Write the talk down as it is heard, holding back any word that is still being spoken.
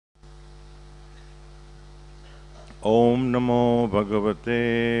Om Namo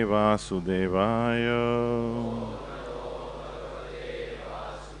Bhagavate Vasudevaya.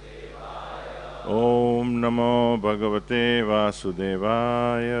 Om Namo Bhagavate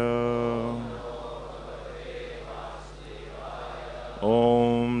Vasudevaya.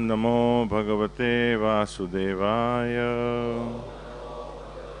 Om Namo Bhagavate Vasudevaya.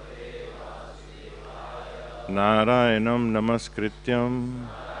 Narayanam Namaskrityam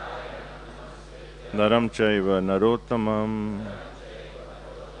Naram Chaiva Narottamam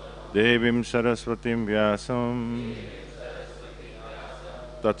Devim Saraswatim Vyasam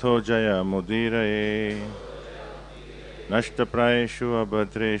Tatho Jaya Mudiraye Nashtaprayeshu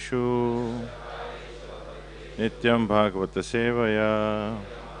Abhadreshu Nityam Bhagavata Sevaya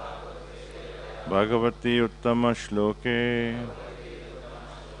Bhagavati Uttama Shloke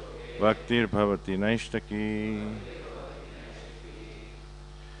Bhaktir Bhavati Naishtaki.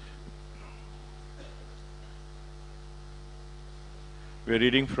 We are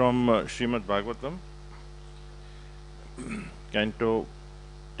reading from Srimad Bhagavatam, Canto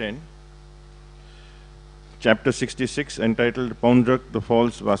 10, Chapter 66, entitled Poundrak the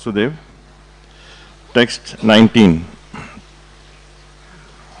False Vasudev, Text 19.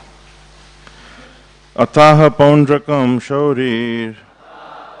 Ataha Poundrakam Shaurir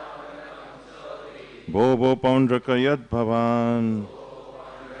Bobo Poundraka Yad Bhavan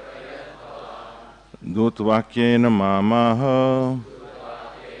Dutvakyena Mamaha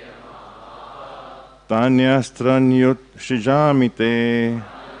Tanyastranyut Shijamite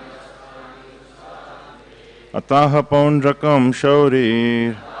Ataha Poundrakam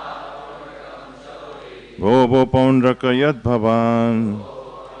Shaurir Bobo Poundraka Yad Bhavan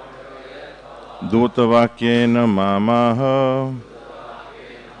Dutavakyena Mamaha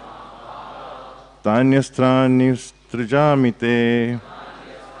Tanyastranyustrijamite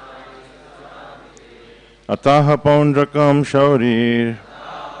Ataha Poundrakam Shaurir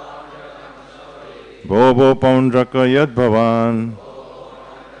Bobo Poundraka Yad Bhavan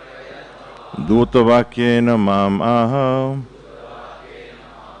Dutavakyena Mamaha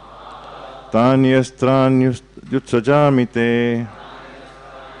Tanyastranyutsajamite.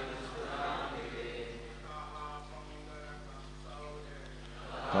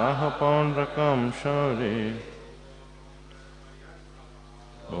 Ataha Poundrakam Shaurir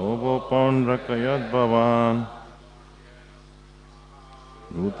Bobo Poundraka Yad Bhavan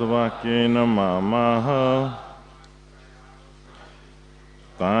Dutavakyena Mamaha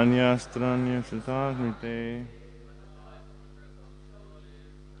Tanyastranyusajamite.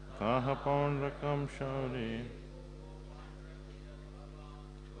 Ataha Poundrakam Shaurir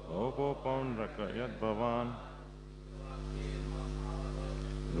Bobo Poundraka Yad Bhavan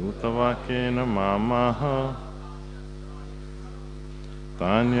Dutavakyena Mamaha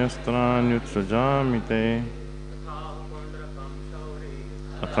Tanyastranyutsajamite.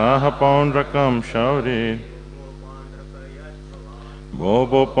 Ataha Poundrakam Shaurir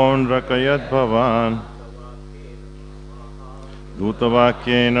Bobo Poundraka Yad Bhavan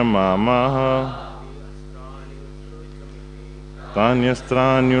Dutavakyena Mamaha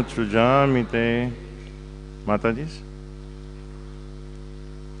Tanyastranyutsajamite. Matajis.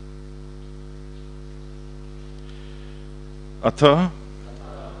 Atha,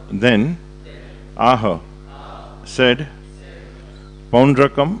 then, aha, said,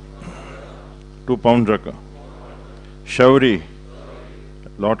 Poundrakam to Poundraka, Shauri,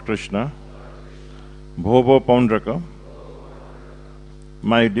 Lord Krishna, Bhobo Poundraka,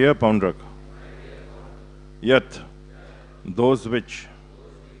 my dear Poundraka, yet those which,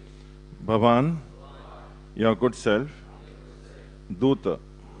 Bhavan, your good self, Duta,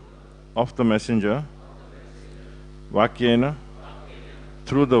 of the messenger, Vakyena,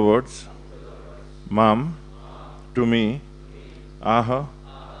 through the words, Mam, to me, Aha,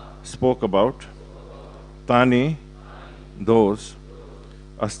 spoke about, Tani, those,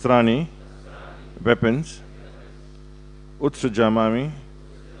 Astrani, weapons, Utsujamami,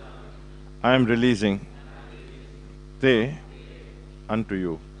 I am releasing, Te, unto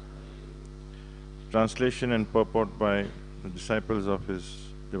you. Translation and purport by the disciples of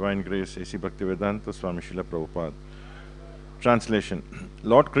His Divine Grace A.C. Bhaktivedanta Swami Prabhupada. Translation.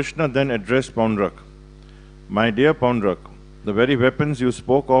 Lord Krishna then addressed Poundrak, my dear Poundrak, the very weapons you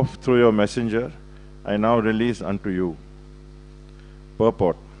spoke of through your messenger, I now release unto you.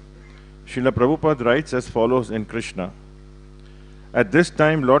 Purport. Srila Prabhupada writes as follows in Krishna. At this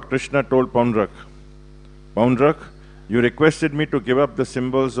time, Lord Krishna told Poundrak, Poundrak, you requested me to give up the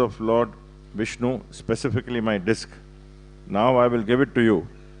symbols of Lord Vishnu, specifically my disc. Now I will give it to you.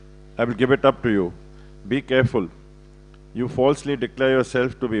 I will give it up to you. Be careful. You falsely declare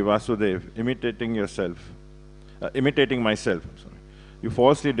yourself to be Vasudev, imitating yourself. imitating myself. I'm sorry. You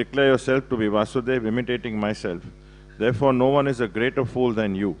falsely declare yourself to be Vasudeva, imitating myself. Therefore, no one is a greater fool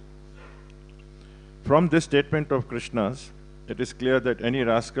than you. From this statement of Krishna's, it is clear that any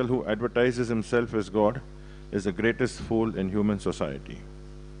rascal who advertises himself as God is the greatest fool in human society.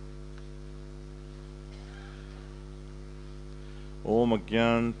 Om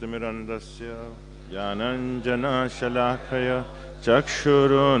Agyantimirandasya Jnananjana Shalakaya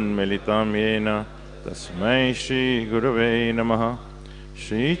Chakshurun Militam Yena Tasmai Shri Gurave Namaha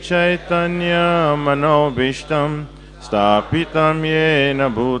Shri Chaitanya Manobishtam Stapitam Yena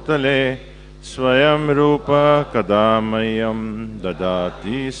Bhutale Swayam Rupa Kadamayam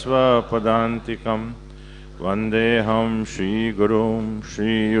Dadati Swapadantikam Vandeham Shri Gurum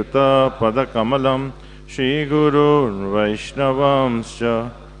Shri Yuta Padakamalam Shri Guru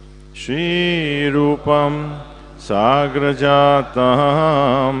Vaishnavamscha Shri Rupam Sagrajatam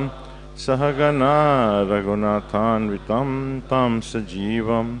Sahagana Raghunathanvitam Tam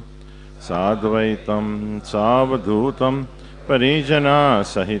Sajivam Sadvaitam Savadhutam Parijana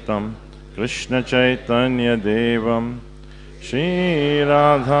Sahitam Krishna Chaitanya Devam Shri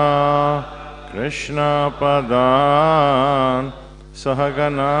Radha Krishna Padan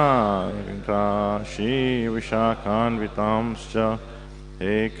Sahagana Shri Vishakhanvitamscha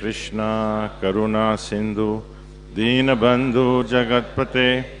He Krishna Karuna Sindhu Deenabandhu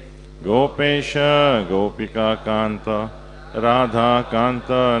Jagatpate Gopesha Gopika Kanta Radha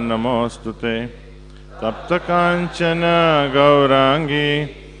Kanta Namostute Tapta Kanchana Gaurangi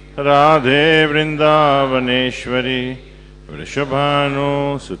Radhe Vrindavaneshwari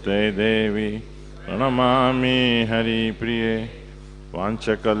Vrishabhanu Sute Devi Pranamami Hari Priye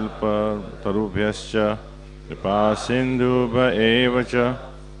Vanchakalpa Tarubhyascha Kripa Sindhubha Evacha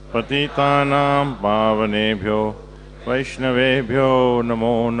Patitanam Pavanebhyo Vaishnavebhyo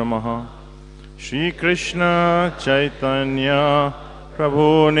Namo Namaha Shri Krishna Chaitanya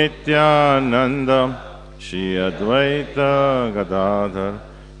Prabhu Nityananda Shri Advaita Gadadhar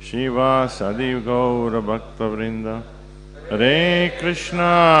Shiva Sadi Gaura Bhakta Vrinda Hare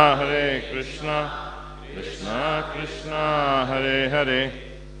Krishna Krishna Krishna Hare Hare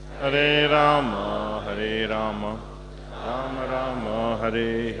Hare Rama Rama Rama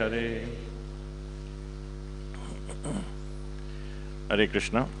Hare Hare. Hare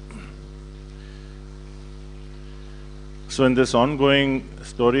Krishna. So in this ongoing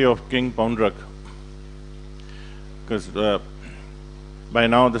story of King Poundrak, because by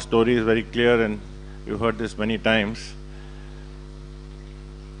now the story is very clear and you've heard this many times,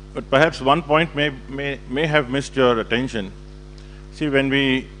 but perhaps one point may have missed your attention. See, when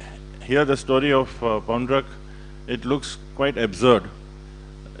we hear the story of Poundrak, it looks quite absurd.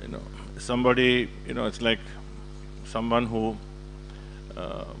 Somebody, it's like someone who,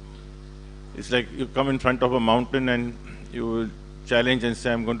 it's like you come in front of a mountain and you challenge and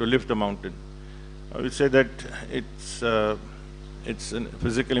say, I'm going to lift a mountain. I would say that it's a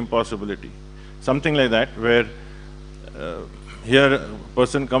physical impossibility. Something like that, where here a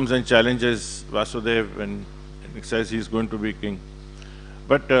person comes and challenges Vasudeva and says he's going to be king.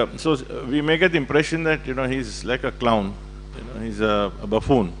 But so we may get the impression that he's like a clown, he's a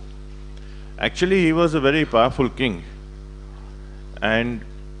buffoon. Actually, he was a very powerful king, and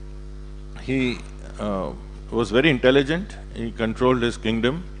he was very intelligent. He controlled his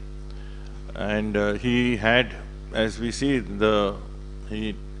kingdom, and he had, as we see,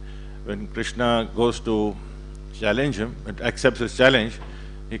 when Krishna goes to challenge him, accepts his challenge,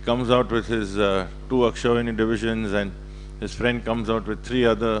 he comes out with his 2 Akshayani divisions, and his friend comes out with 3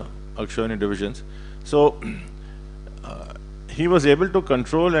 other Akshayani divisions. So he was able to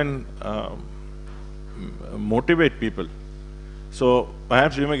control and motivate people. So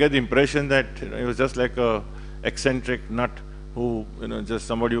perhaps you may get the impression that he was just like a eccentric nut who, just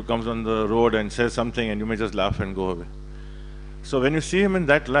somebody who comes on the road and says something and you may just laugh and go away. So when you see him in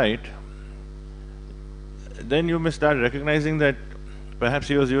that light, then you may start recognizing that perhaps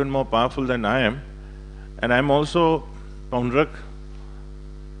he was even more powerful than I am, and I am also Poundrak.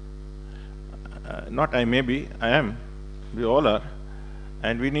 Not I may be, I am. We all are,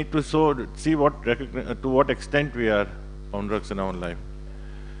 and we need to see to what extent we are Poundraks in our own life.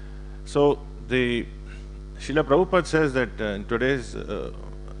 So the Srila Prabhupada says that in today's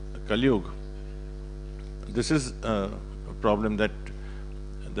Kali Yuga, this is a problem, that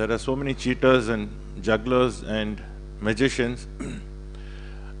there are so many cheaters and jugglers and magicians,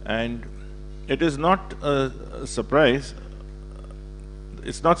 and it is not a surprise.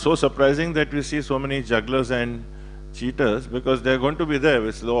 It's not so surprising that we see so many jugglers and cheaters, because they are going to be there.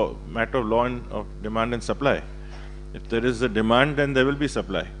 It's matter of law and of demand and supply. If there is a demand, then there will be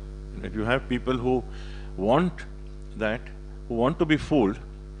supply. If you have people who want that, who want to be fooled,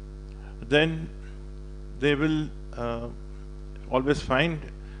 then they will always find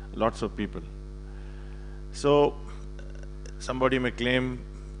lots of people. So somebody may claim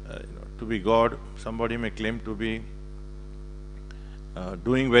to be God, somebody may claim to be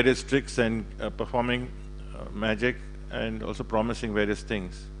doing various tricks and performing magic and also promising various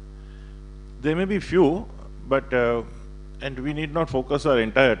things. There may be few, but and we need not focus our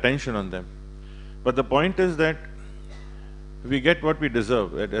entire attention on them. But the point is that we get what we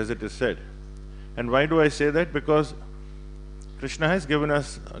deserve, as it is said. And why do I say that? Because Krishna has given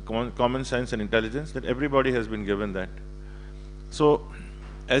us common sense and intelligence, that everybody has been given that. So,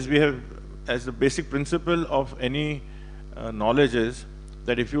 as the basic principle of any knowledge is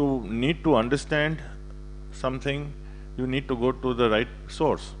that if you need to understand something, you need to go to the right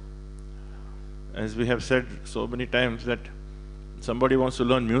source. As we have said so many times, that somebody wants to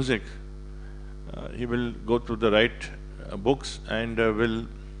learn music, he will go to the right books and will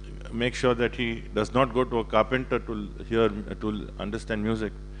make sure that he does not go to a carpenter to understand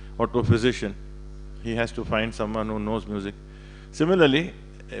music, or to a physician. He has to find someone who knows music. Similarly,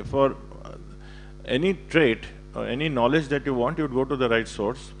 for any trait or any knowledge that you want, you would go to the right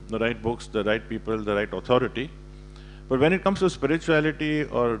source, the right books, the right people, the right authority. But when it comes to spirituality,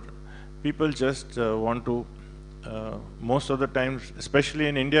 or people just want to, most of the times, especially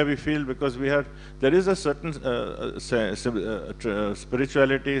in India, we feel, because there is a certain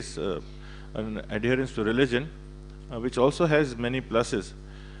spirituality, an adherence to religion, which also has many pluses,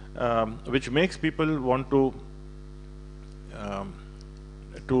 which makes people want to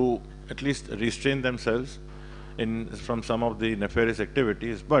at least restrain themselves from some of the nefarious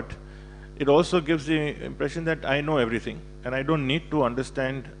activities. But it also gives the impression that I know everything and I don't need to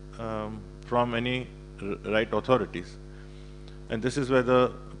understand from any right authorities. And this is where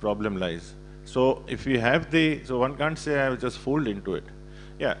the problem lies. So if we have so one can't say I was just fooled into it.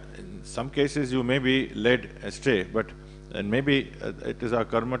 Yeah, in some cases you may be led astray, and maybe it is our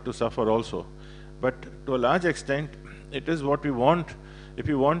karma to suffer also. But to a large extent, it is what we want. If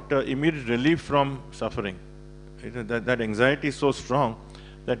you want immediate relief from suffering, that anxiety is so strong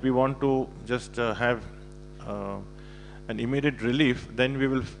that we want to just have an immediate relief, then we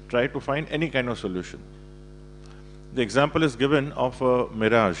will try to find any kind of solution. The example is given of a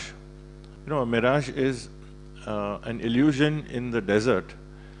mirage. A mirage is an illusion in the desert.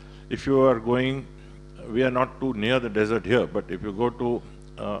 If you are going, we are not too near the desert here, but if you go to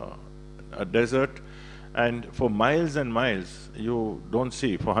a desert, and for miles and miles you don't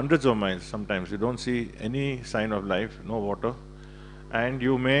see, for hundreds of miles sometimes, you don't see any sign of life, no water, and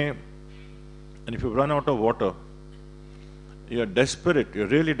if you run out of water, you're desperate, you're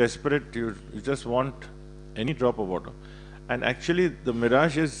really desperate, you just want any drop of water. And actually the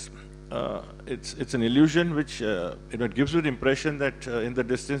mirage is, it's an illusion which it gives you the impression that in the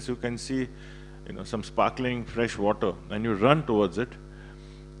distance you can see some sparkling fresh water, and you run towards it,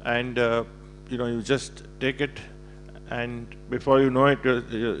 and you just take it, and before you know it,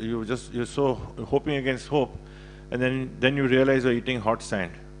 you're so hoping against hope, and then you realize you're eating hot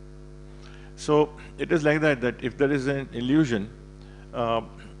sand. So it is like that if there is an illusion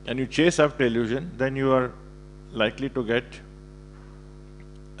and you chase after illusion, then you are likely to get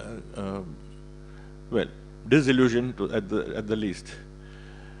disillusioned at the least.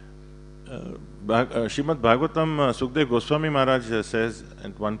 Srimad Bhagavatam, Sukdev Goswami Maharaj says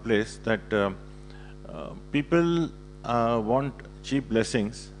at one place that people want cheap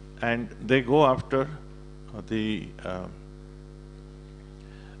blessings and they go after the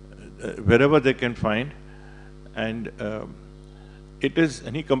wherever they can find, and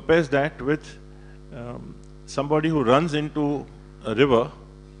he compares that with somebody who runs into a river,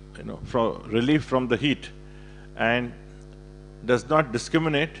 for relief from the heat, and does not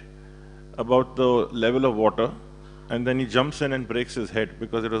discriminate about the level of water, and then he jumps in and breaks his head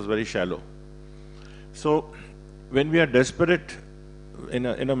because it was very shallow. So when we are desperate, in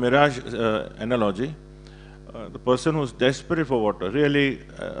a mirage analogy, the person who's desperate for water, really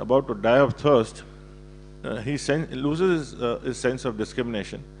about to die of thirst, he loses his sense of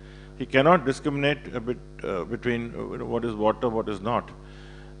discrimination. He cannot discriminate between what is water, what is not.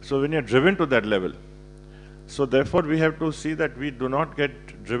 So when you're driven to that level, so therefore we have to see that we do not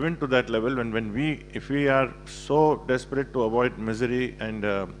get driven to that level if we are so desperate to avoid misery and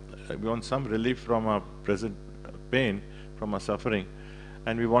we want some relief from our present pain, from our suffering,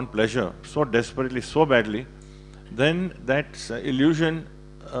 and we want pleasure so desperately, so badly, then that illusion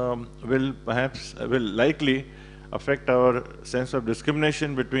will likely affect our sense of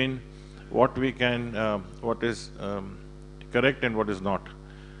discrimination between what is correct and what is not.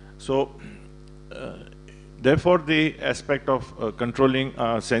 So Therefore, the aspect of controlling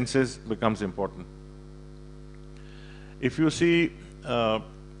our senses becomes important. If you see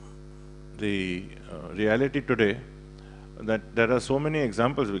the reality today, that there are so many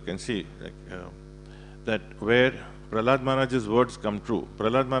examples we can see, like, that where Prahlad Maharaj's words come true.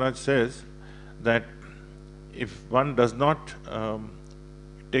 Prahlad Maharaj says that if one does not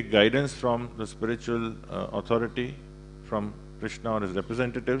take guidance from the spiritual authority, from Krishna or his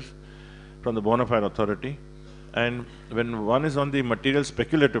representatives, from the bona fide authority, and when one is on the material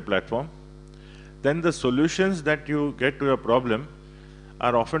speculative platform, then the solutions that you get to your problem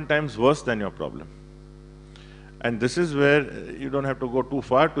are oftentimes worse than your problem. And this is where you don't have to go too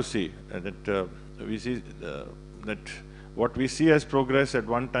far to see that we see that what we see as progress at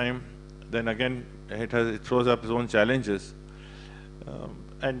one time, then again it throws up its own challenges,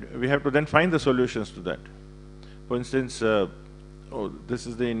 and we have to then find the solutions to that. For instance, this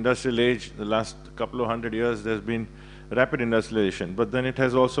is the industrial age. The last couple of 100 years, there's been rapid industrialization, but then it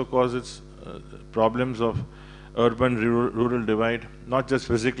has also caused its problems of urban-rural divide, not just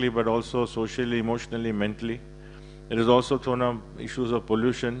physically, but also socially, emotionally, mentally. It has also thrown up issues of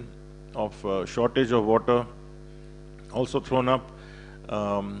pollution, of shortage of water, also thrown up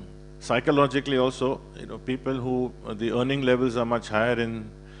psychologically also, people who the earning levels are much higher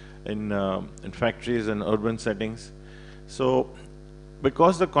in factories and urban settings. So,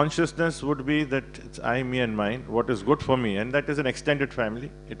 because the consciousness would be that it's I, me and mine, what is good for me, and that is an extended family.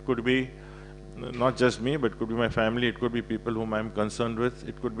 It could be not just me, but it could be my family, it could be people whom I'm concerned with,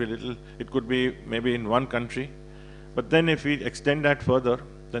 it could be maybe in one country. But then if we extend that further,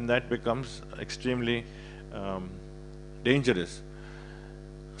 then that becomes extremely dangerous.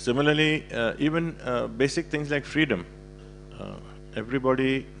 Similarly, even basic things like freedom.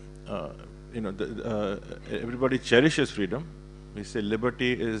 Everybody, everybody cherishes freedom. We say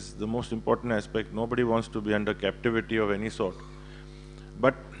liberty is the most important aspect. Nobody wants to be under captivity of any sort.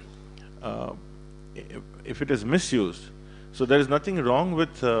 But if it is misused, so there is nothing wrong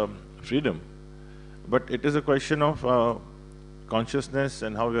with freedom, but it is a question of consciousness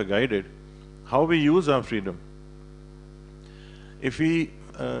and how we are guided, how we use our freedom. If we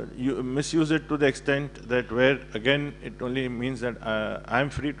misuse it to the extent that where, again, it only means that I'm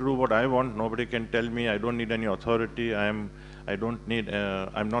free to do what I want, nobody can tell me, I don't need any authority, I'm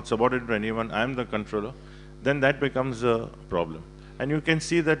not subordinate to anyone, I'm the controller, then that becomes a problem. And you can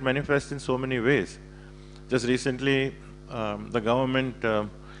see that manifest in so many ways. Just recently, the government,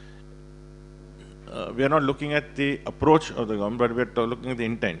 we are not looking at the approach of the government, but we are looking at the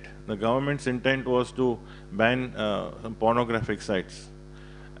intent. The government's intent was to ban some pornographic sites.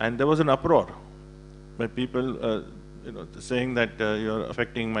 And there was an uproar by people saying that you're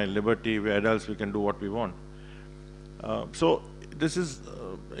affecting my liberty, we're adults, we can do what we want. So this is,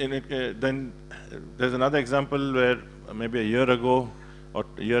 then there's another example where maybe a year ago or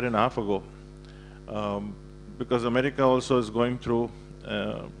a year and a half ago, because America also is going through,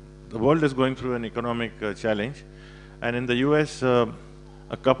 the world is going through an economic challenge, and in the US, a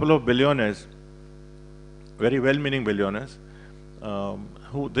couple of billionaires, very well-meaning billionaires,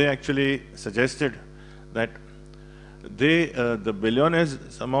 who they actually suggested that the billionaires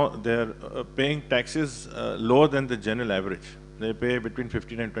somehow they're paying taxes lower than the general average. They pay between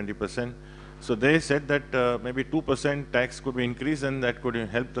 15 and 20%. So they said that maybe 2% tax could be increased, and that could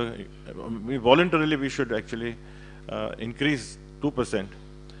help voluntarily we should actually increase 2%.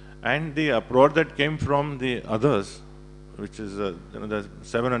 And the uproar that came from the others, which is there's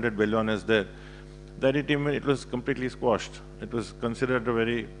 700 billionaires there, that it was completely squashed. It was considered a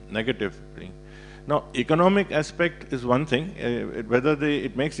very negative thing. Now, economic aspect is one thing. Whether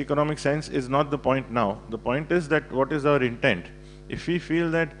it makes economic sense is not the point now. The point is that what is our intent? If we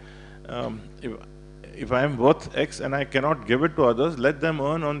feel that if I am worth X and I cannot give it to others, let them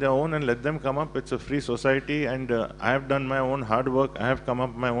earn on their own and let them come up. It's a free society, and I have done my own hard work. I have come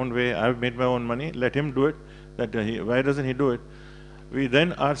up my own way. I have made my own money. Let him do it. Why doesn't he do it? We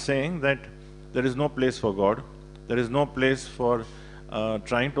then are saying that there is no place for God. There is no place for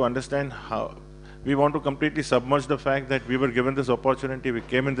trying to understand how. We want to completely submerge the fact that we were given this opportunity, we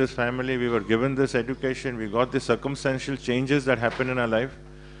came in this family, we were given this education, we got the circumstantial changes that happen in our life.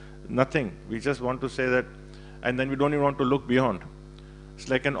 Nothing. We just want to say that, and then we don't even want to look beyond. It's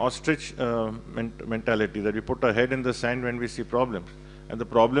like an ostrich mentality, that we put our head in the sand when we see problems. And the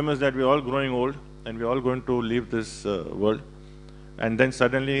problem is that we're all growing old, and we're all going to leave this world. And then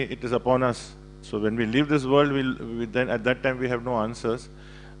suddenly it is upon us. So when we leave this world, then at that time we have no answers.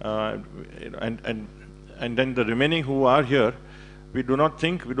 And then the remaining who are here, we don't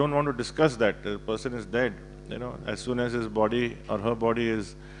want to discuss that. The person is dead. As soon as his body or her body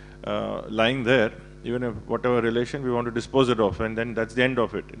is lying there, even if whatever relation, we want to dispose it off, and then that's the end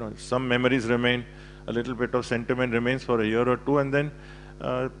of it. Some memories remain, a little bit of sentiment remains for a year or two, and then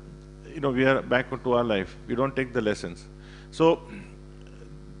we are back to our life. We don't take the lessons. So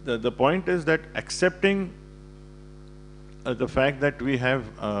the point is that accepting the fact that we have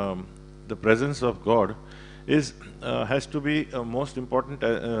the presence of God has to be a most important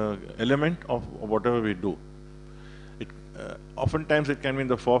element of whatever we do. Oftentimes it can be in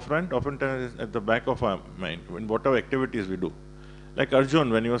the forefront, oftentimes at the back of our mind, in whatever activities we do. Like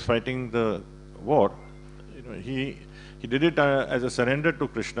Arjun, when he was fighting the war, he did it as a surrender to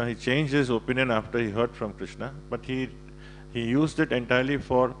Krishna. He changed his opinion after he heard from Krishna, but he used it entirely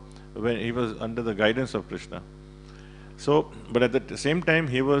for when he was under the guidance of Krishna. So, but at the same time,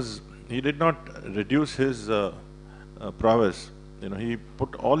 he did not reduce his prowess. He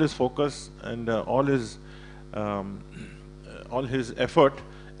put all his focus and all his effort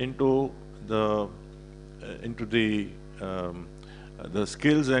into the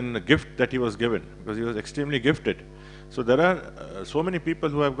skills and the gift that he was given, because he was extremely gifted. So there are so many people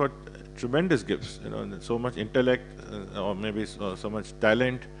who have got tremendous gifts, so much intellect, or maybe so much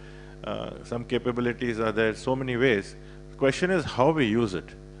talent, some capabilities are there, so many ways. The question is how we use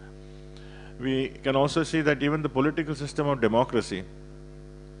it. We can also see that even the political system of democracy,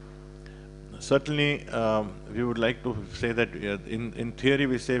 certainly we would like to say that in theory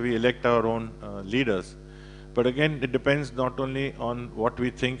we say we elect our own leaders, but again it depends not only on what we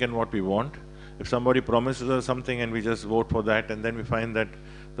think and what we want. If somebody promises us something and we just vote for that, and then we find that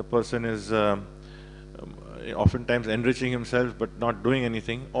the person is oftentimes enriching himself but not doing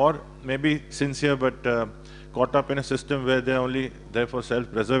anything, or maybe sincere but caught up in a system where they are only there for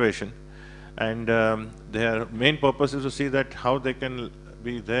self-preservation, and their main purpose is to see that how they can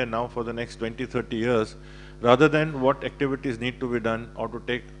be there now for the next 20-30 years, rather than what activities need to be done, or to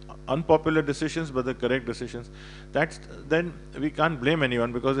take unpopular decisions but the correct decisions. Then we can't blame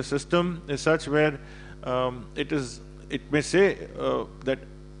anyone, because the system is such where it may say that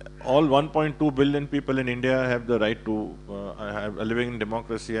all 1.2 billion people in India have the right to are living in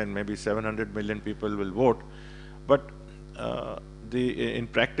democracy, and maybe 700 million people will vote. But in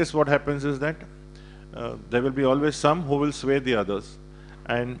practice what happens is that there will be always some who will sway the others,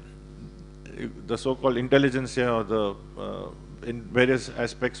 and the so-called intelligentsia, or the in various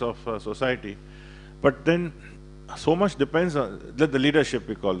aspects of society. But then so much depends on the leadership,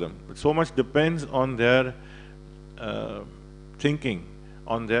 we call them. So much depends on their thinking,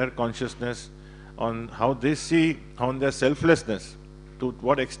 on their consciousness, on how they see, on their selflessness, to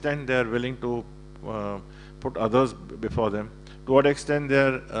what extent they are willing to put others before them, to what extent they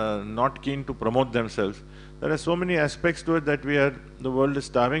are not keen to promote themselves. There are so many aspects to it that the world is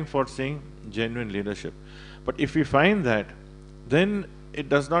starving for seeing genuine leadership. But if we find that, then it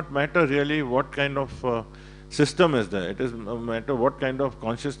does not matter really what kind of system is there. It does matter what kind of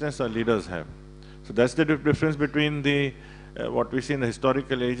consciousness our leaders have. So that's the difference between what we see in the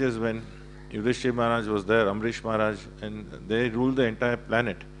historical ages when Yudhishthira Maharaj was there, Amrish Maharaj, and they ruled the entire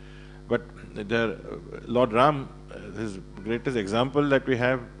planet. But Lord Ram, his greatest example that we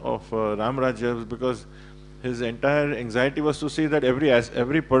have of Ram Rajya was because his entire anxiety was to see that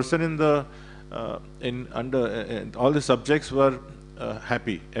every person in the all the subjects were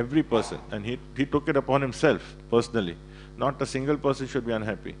happy, every person, and he took it upon himself personally. Not a single person should be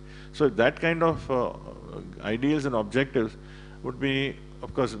unhappy. So that kind of ideals and objectives would be,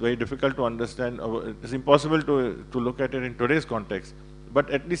 of course, very difficult to understand. It's impossible to look at it in today's context. But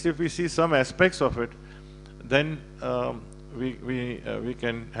at least if we see some aspects of it, then we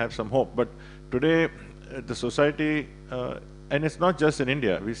can have some hope. But today, the society, and it's not just in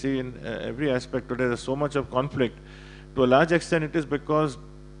India, we see in every aspect today there's so much of conflict. To a large extent it is because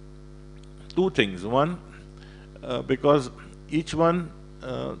two things. One, because each one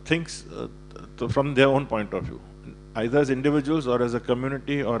thinks from their own point of view, either as individuals or as a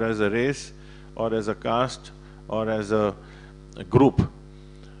community or as a race or as a caste or as a group.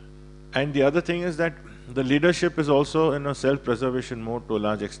 And the other thing is that the leadership is also in a self-preservation mode to a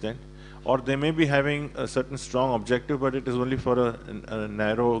large extent, or they may be having a certain strong objective, but it is only for a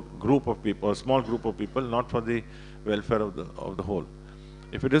narrow group of people, or a small group of people, not for the welfare of the whole.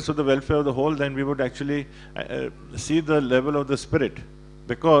 If it is for the welfare of the whole, then we would actually see the level of the spirit,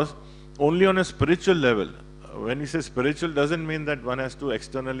 because only on a spiritual level, when we say spiritual, doesn't mean that one has to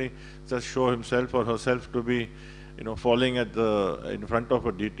externally just show himself or herself to be, falling in front of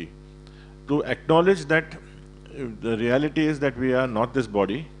a deity. To acknowledge that the reality is that we are not this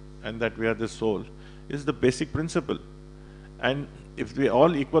body and that we are this soul is the basic principle. And if we are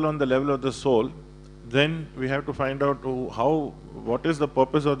all equal on the level of the soul, then we have to find out what is the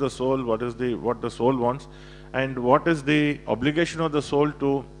purpose of the soul, what the soul wants, and what is the obligation of the soul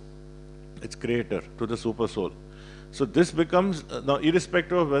to its creator, to the super soul. So this becomes, now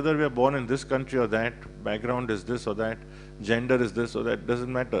irrespective of whether we are born in this country or that, background is this or that, gender is this or that,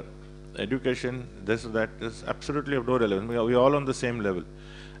 doesn't matter. Education, this or that, is absolutely of no relevance. We are all on the same level.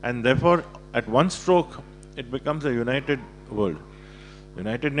 And therefore, at one stroke, it becomes a united world.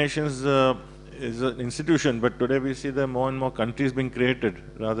 United Nations is an institution, but today we see there are more and more countries being created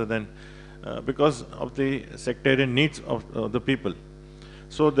rather than because of the sectarian needs of the people.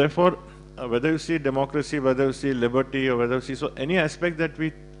 So therefore, whether you see democracy, whether you see liberty, or whether you see any aspect that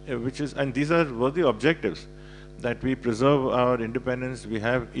and these are worthy objectives, that we preserve our independence,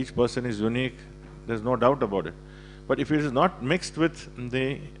 each person is unique, there's no doubt about it. But if it is not mixed with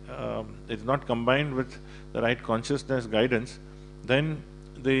it's not combined with the right consciousness guidance, then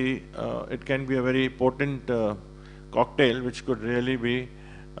it can be a very potent cocktail which could really be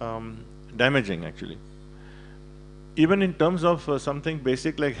damaging actually. Even in terms of something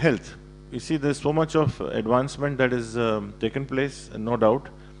basic like health, you see there's so much of advancement that is taken place, no doubt.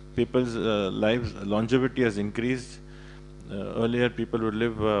 People's lives, longevity has increased. Earlier people would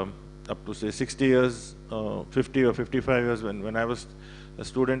live up to say 60 years, 50 or 55 years. When I was a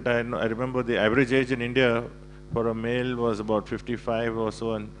student, I remember the average age in India for a male was about 55 or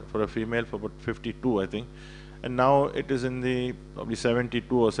so, and for a female for about 52, I think. And now it is in the probably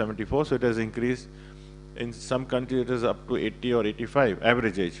 72 or 74, so it has increased. In some countries it is up to 80 or 85,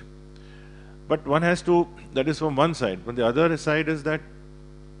 average age. But one has to, that is from one side. But the other side is that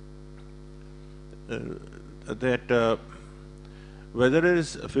whether it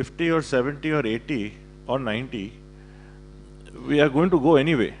is 50 or 70 or 80 or 90, we are going to go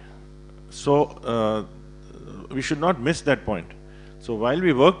anyway. So we should not miss that point. So while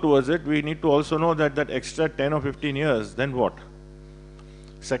we work towards it, we need to also know that extra 10 or 15 years, then what?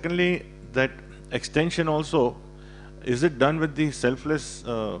 Secondly, that extension also, is it done with the selfless,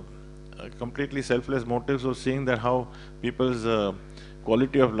 completely selfless motives of seeing that how people's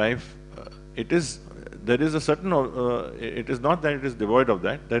quality of life, there is a certain, it is not that it is devoid of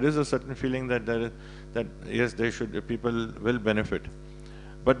that, there is a certain feeling that yes, people will benefit.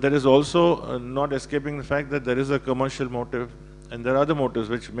 But there is also not escaping the fact that there is a commercial motive, and there are other motives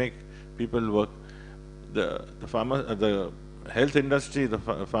which make people work. The health industry, the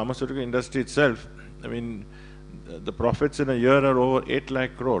pharmaceutical industry itself, I mean, the profits in a year are over 8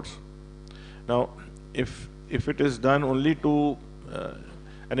 lakh crores. Now, if it is done only to,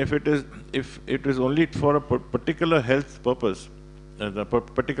 and if it is only for a particular health purpose, the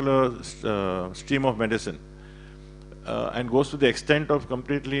particular stream of medicine, and goes to the extent of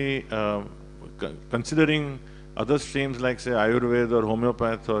completely considering other streams like say Ayurveda or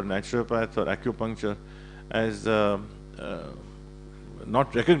homeopath or naturopath or acupuncture as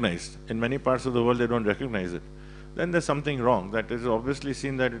not recognized. In many parts of the world they don't recognize it. Then there's something wrong. That is obviously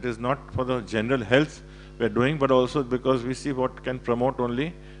seen that it is not for the general health we are doing, but also because we see what can promote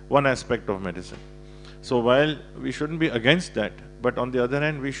only one aspect of medicine. So while we shouldn't be against that, but on the other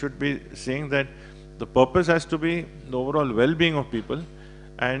hand we should be saying that the purpose has to be the overall well-being of people,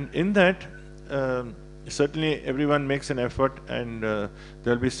 and in that certainly everyone makes an effort, and there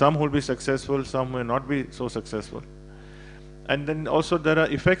will be some who will be successful, some may not be so successful. And then also there are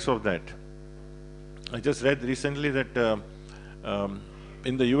effects of that. I just read recently that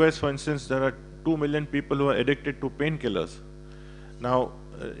in the US, for instance, there are 2 million people who are addicted to painkillers. Now,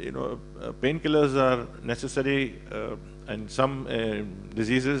 painkillers are necessary, and some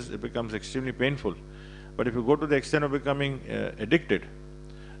diseases it becomes extremely painful. But if you go to the extent of becoming addicted,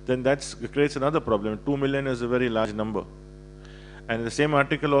 then that creates another problem. 2 million is a very large number. And the same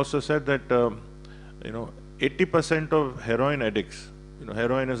article also said that 80% of heroin addicts,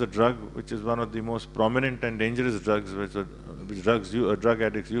 heroin is a drug which is one of the most prominent and dangerous drugs which drug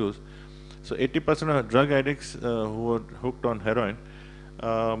addicts use. So 80% of drug addicts who are hooked on heroin,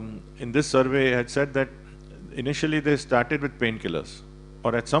 in this survey had said that initially they started with painkillers,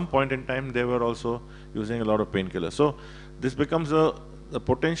 or at some point in time they were also using a lot of painkillers. So this becomes a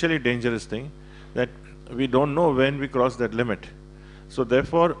potentially dangerous thing that we don't know when we cross that limit. So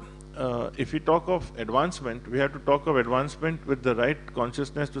therefore, if we talk of advancement, we have to talk of advancement with the right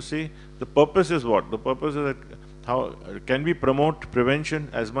consciousness to see the purpose is what? The purpose is that how can we promote prevention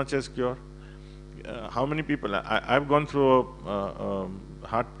as much as cure? How many people, I've gone through a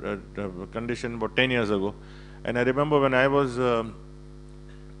heart condition about 10 years ago, and I remember when I was,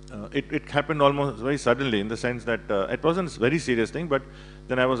 it happened almost very suddenly, in the sense that it wasn't a very serious thing, but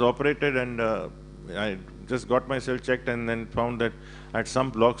then I was operated, and just got myself checked and then found that I had some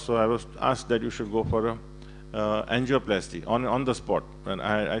blocks, so I was asked that you should go for a angioplasty on the spot. And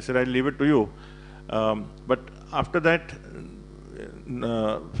I said, I'll leave it to you. But after that,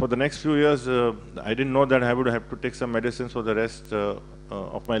 for the next few years, I didn't know that I would have to take some medicines for the rest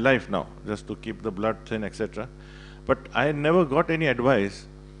of my life now, just to keep the blood thin, etc. But I never got any advice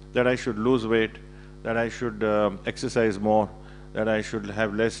that I should lose weight, that I should exercise more, that I should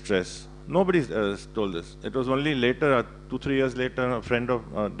have less stress. Nobody told this. It was only later, 2-3 years later, a friend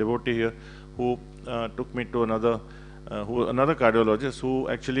of devotee here who took me to another cardiologist who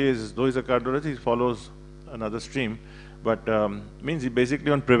actually is, though he's a cardiologist, he follows another stream, but means he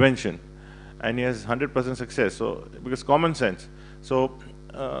basically on prevention, and he has 100% success. So because common sense. So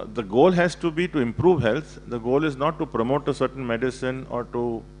the goal has to be to improve health. The goal is not to promote a certain medicine or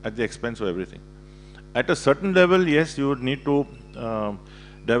to at the expense of everything. At a certain level, yes, you would need to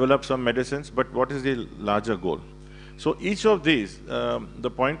develop some medicines, but what is the larger goal? So each of these,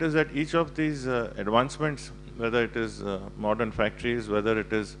 the point is that each of these advancements, whether it is modern factories, whether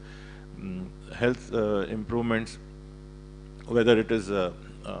it is health improvements, whether it is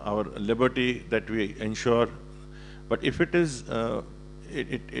our liberty that we ensure, but if it is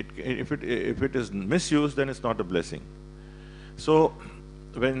if it is misused, then it's not a blessing. So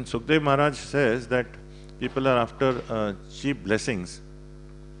when Sukhdev Maharaj says that people are after cheap blessings,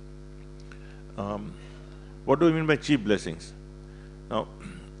 what do we mean by cheap blessings? Now,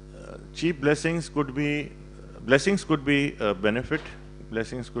 cheap blessings could be a benefit.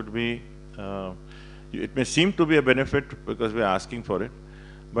 Blessings could be, it may seem to be a benefit because we are asking for it,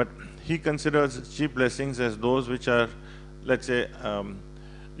 but he considers cheap blessings as those which are, let's say,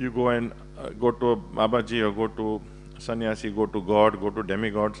 you go and go to a Babaji or go to sannyasi, go to God, go to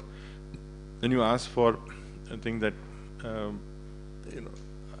demigods, then you ask for a thing that,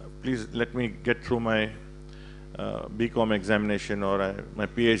 please let me get through my BCom examination or my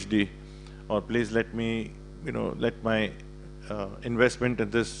PhD, or please let me, let my investment in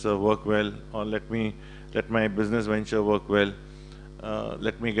this work well, or let my business venture work well,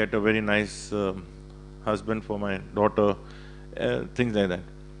 let me get a very nice husband for my daughter, things like that.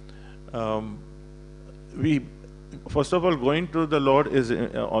 First of all, going to the Lord is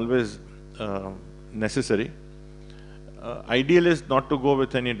always necessary. Ideal is not to go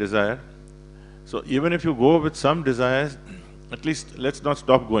with any desire. So even if you go with some desires, at least let's not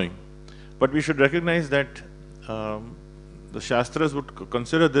stop going. But we should recognize that the Shastras would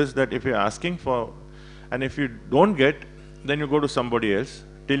consider this, that if you're asking for, and if you don't get, then you go to somebody else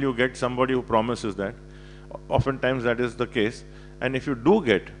till you get somebody who promises that. Oftentimes that is the case. And if you do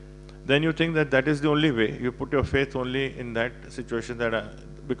get, then you think that that is the only way. You put your faith only in that situation,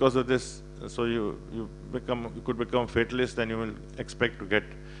 that because of this, so you could become fatalist, and you will expect to get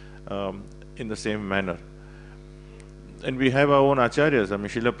in the same manner. And we have our own acharyas. I mean,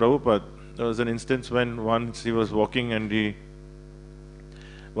 Srila Prabhupada, there was an instance when once he was walking and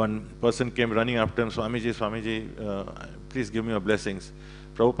one person came running after him, Swamiji, please give me your blessings.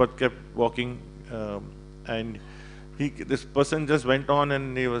 Prabhupada kept walking and this person just went on,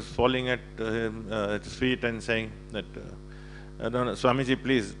 and he was falling at his feet and saying that, no, Swamiji,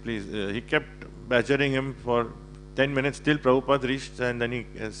 please. He kept badgering him for 10 minutes till Prabhupada reached, and then he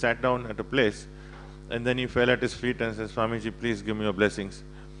sat down at a place, and then he fell at his feet and said, Swamiji, please give me your blessings.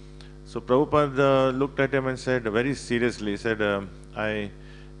 So Prabhupada looked at him and said, very seriously, he said, I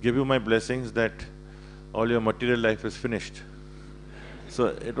give you my blessings that all your material life is finished. So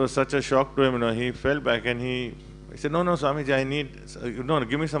it was such a shock to him, he fell back and he said, no, Swamiji, I need,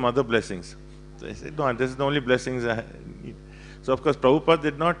 give me some other blessings. So he said, no, this is the only blessings I need. So of course Prabhupada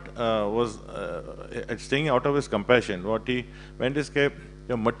did not, was staying out of his compassion. What he meant is that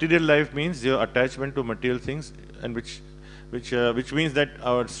your material life means your attachment to material things, and which means that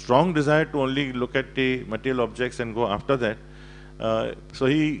our strong desire to only look at the material objects and go after that. So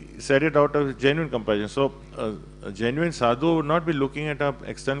he said it out of genuine compassion. So a genuine sadhu would not be looking at our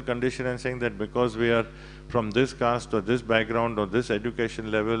external condition and saying that because we are from this caste or this background or this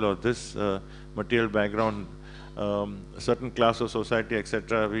education level or this material background, certain class of society,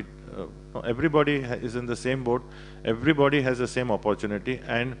 etc. Everybody is in the same boat. Everybody has the same opportunity,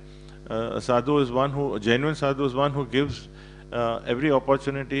 and a sadhu is a genuine sadhu is one who gives every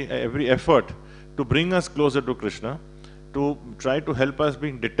opportunity, every effort to bring us closer to Krishna, to try to help us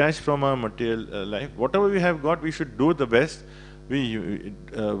being detached from our material life. Whatever we have got, we should do the best, with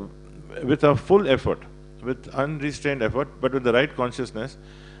a full effort, with unrestrained effort, but with the right consciousness.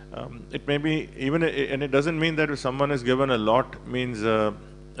 It may be even, and it doesn't mean that if someone is given a lot means,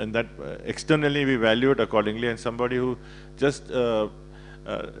 and that externally we value it accordingly, and somebody who just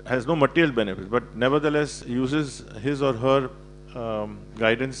has no material benefits, but nevertheless uses his or her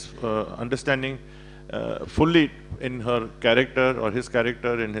guidance, understanding fully in her character or his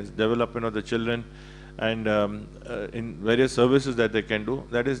character, in his development of the children, and in various services that they can do,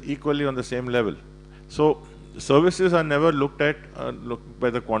 that is equally on the same level. So services are never looked at by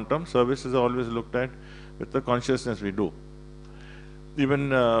the quantum. Services are always looked at with the consciousness we do. Even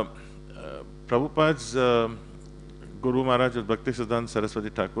Prabhupada's Guru Maharaj was Bhaktivedanta Saraswati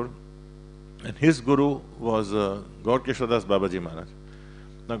Thakur, and his Guru was Gaur Keshadas Babaji Maharaj.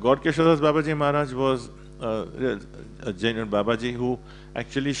 Now, Gaur Keshadas Babaji Maharaj was a genuine Babaji who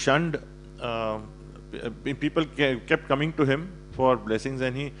actually shunned, people kept coming to him for blessings,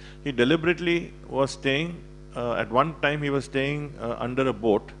 and he deliberately was staying, at one time he was staying under a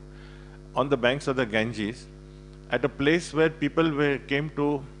boat on the banks of the Ganges, at a place where people came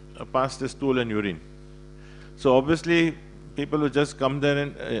to pass their stool and urine. So obviously people would just come there,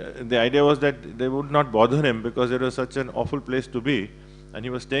 and the idea was that they would not bother him because it was such an awful place to be, and he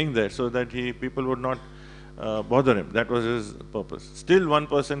was staying there so that people would not bother him. That was his purpose. Still one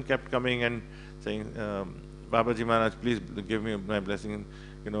person kept coming and saying, Babaji Maharaj, please give me my blessing.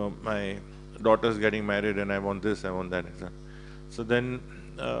 You know, my daughter's getting married and I want this, I want that, etc. So then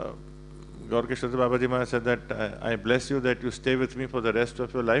Gaur Keshadas Babaji Maharaj said that I bless you that you stay with me for the rest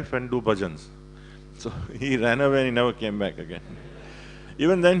of your life and do bhajans. So he ran away and he never came back again.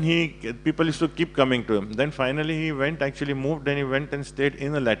 Even then people used to keep coming to him. Then finally he actually moved, and he went and stayed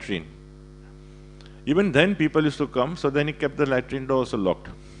in a latrine. Even then people used to come, so then he kept the latrine door also locked.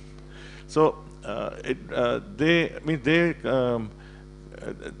 So they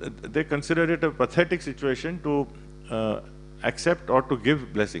considered it a pathetic situation to accept or to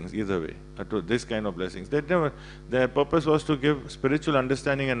give blessings, either way, to this kind of blessings. Their purpose was to give spiritual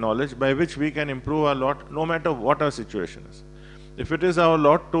understanding and knowledge by which we can improve our lot no matter what our situation is. If it is our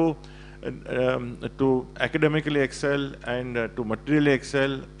lot to academically excel and to materially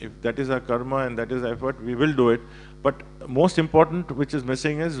excel, if that is our karma and that is effort, we will do it. But most important, which is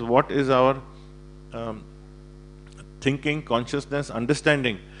missing, is what is our thinking, consciousness,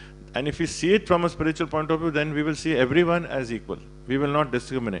 understanding. And if we see it from a spiritual point of view, then we will see everyone as equal. We will not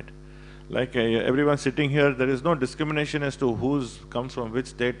discriminate. Like everyone sitting here, there is no discrimination as to who comes from which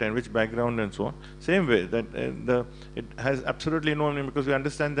state and which background and so on. Same way, that it has absolutely no meaning, because we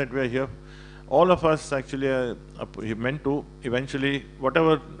understand that we are here. All of us actually are meant to eventually,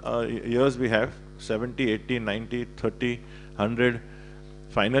 whatever years we have, 70, 80, 90, 30, 100,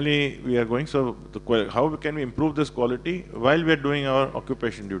 finally we are going. So how can we improve this quality while we are doing our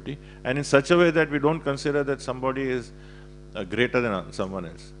occupation duty, and in such a way that we don't consider that somebody is greater than someone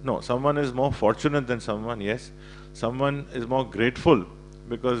else. No, someone is more fortunate than someone, yes. Someone is more grateful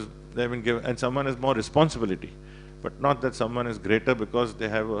because they have been given, and someone has more responsibility, but not that someone is greater because they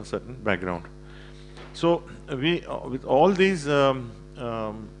have a certain background. So we, with all these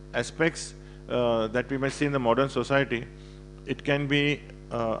aspects that we may see in the modern society, it can be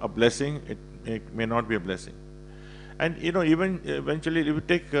a blessing, it may not be a blessing. And you know, even eventually, if you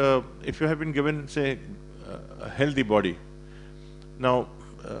take, if you have been given, say, a healthy body, now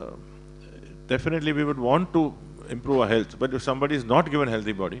definitely we would want to improve our health, but if somebody is not given a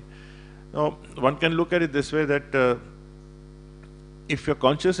healthy body, now one can look at it this way, that if your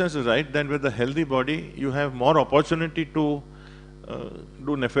consciousness is right, then with a healthy body, you have more opportunity to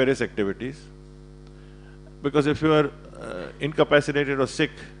do nefarious activities. Because if you are incapacitated or sick,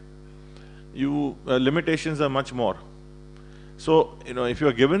 limitations are much more. So, you know, if you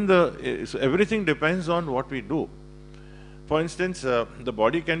are given so everything depends on what we do. For instance, the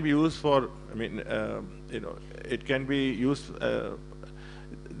body can be used for, you know, it can be used,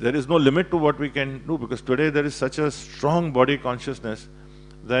 there is no limit to what we can do, because today there is such a strong body consciousness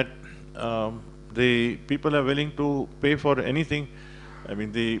that the people are willing to pay for anything. I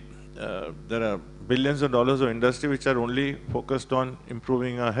mean, there are billions of dollars of industry which are only focused on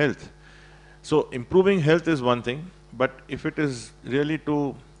improving our health. So improving health is one thing, but if it is really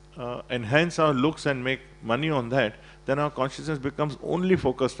to enhance our looks and make money on that, then our consciousness becomes only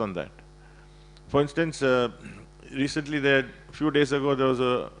focused on that. For instance, recently, a few days ago, there was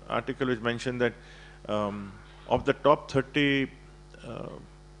an article which mentioned that of the top 30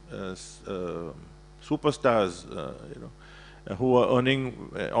 superstars, you know, who are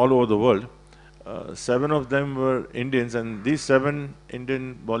earning all over the world, 7 of them were Indians, and these 7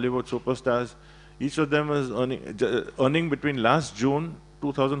 Indian Bollywood superstars, each of them was earning between last June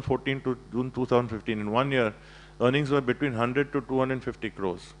 2014 to June 2015, in 1 year, earnings were between 100 to 250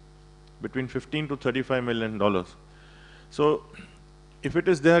 crores, between 15 to 35 million dollars. So if it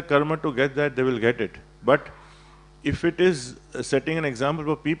is their karma to get that, they will get it. But if it is setting an example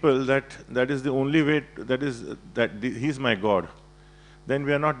for people that is the only way, he's my God, then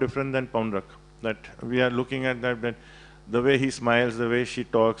we are not different than Paundrak. That we are looking at that the way he smiles, the way she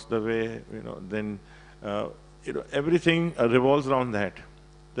talks, the way, then everything revolves around that.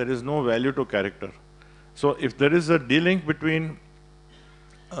 There is no value to character. So if there is a delink between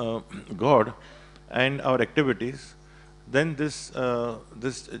God and our activities, then this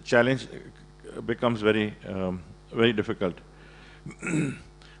challenge becomes very very difficult.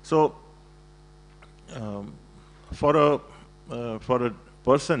 So for a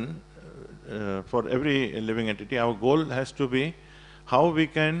person, for every living entity, our goal has to be how we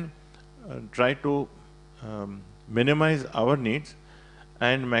can try to minimize our needs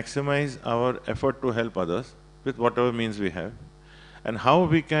and maximize our effort to help others with whatever means we have, and how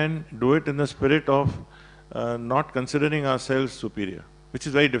we can do it in the spirit of not considering ourselves superior, which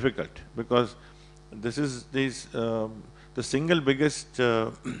is very difficult, because this is the single biggest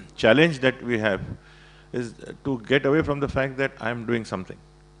challenge that we have is to get away from the fact that I am doing something.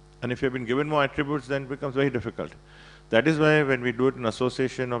 And if you have been given more attributes, then it becomes very difficult. That is why when we do it in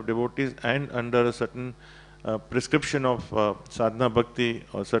association of devotees and under a certain prescription of sadhana bhakti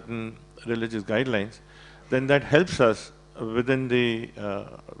or certain religious guidelines, then that helps us within the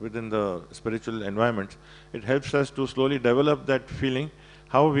spiritual environment. It helps us to slowly develop that feeling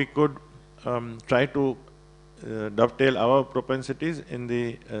how we could try to dovetail our propensities in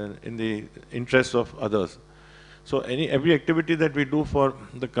the interests of others. So every activity that we do for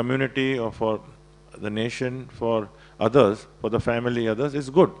the community or for the nation, for others, for the family, others,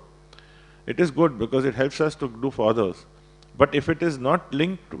 is good. It is good because it helps us to do for others. But if it is not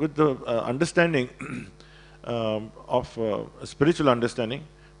linked with the understanding of spiritual understanding,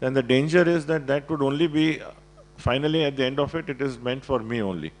 then the danger is that would only be, finally at the end of it, it is meant for me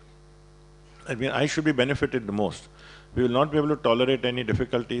only. I mean, I should be benefited the most. We will not be able to tolerate any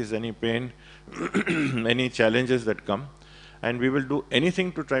difficulties, any pain, any challenges that come, and we will do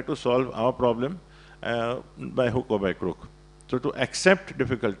anything to try to solve our problem by hook or by crook. So to accept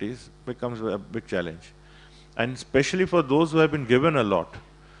difficulties becomes a big challenge. And especially for those who have been given a lot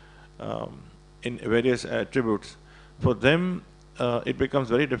in various attributes, for them it becomes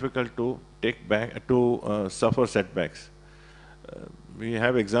very difficult to suffer setbacks. We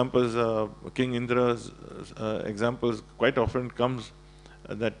have examples, King Indra's examples quite often comes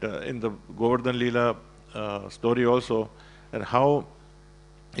that in the Govardhan Leela story also, and how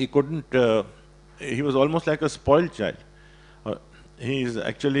he couldn't, he was almost like a spoiled child. He is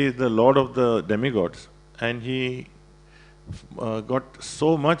actually the lord of the demigods, and he got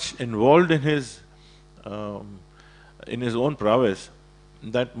so much involved in his own prowess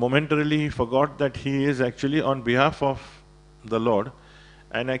that momentarily he forgot that he is actually on behalf of the Lord.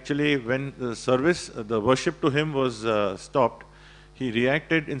 And actually, when the service, the worship to him was stopped, he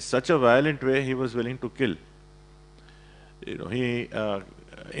reacted in such a violent way he was willing to kill. He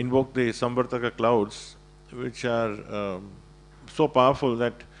invoked the Samvartaka clouds, which are so powerful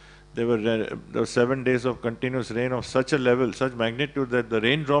that there were 7 days of continuous rain of such a level, such magnitude, that the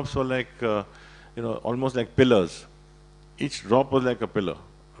raindrops were like, almost like pillars. Each drop was like a pillar.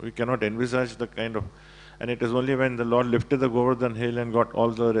 We cannot envisage the kind of. And it is only when the Lord lifted the Govardhan hill and got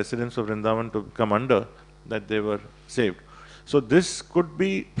all the residents of Vrindavan to come under that they were saved. So this could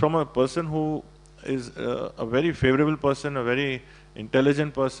be from a person who is a very favorable person, a very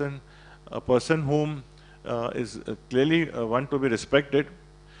intelligent person, a person whom is clearly one to be respected,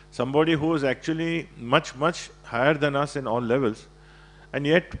 somebody who is actually much, much higher than us in all levels, and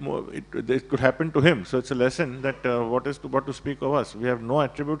yet it could happen to him. So it's a lesson that what to speak of us. We have no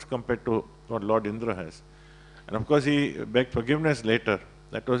attributes compared to what Lord Indra has. And of course he begged forgiveness later.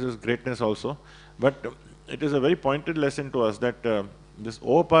 That was his greatness also. But it is a very pointed lesson to us that this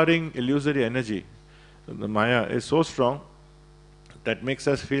overpowering illusory energy, the Maya, is so strong that makes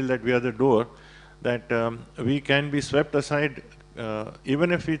us feel that we are the doer, that we can be swept aside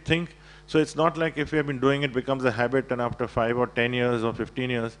even if we think. So it's not like if we have been doing it becomes a habit, and after 5 or 10 years or 15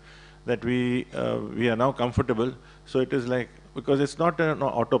 years that we are now comfortable. So it is like, because it's not an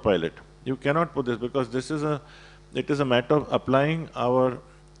autopilot. You cannot put this, because it is a matter of applying our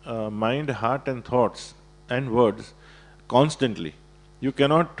mind, heart and thoughts and words constantly. You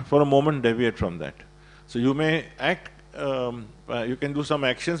cannot for a moment deviate from that. So you may act, you can do some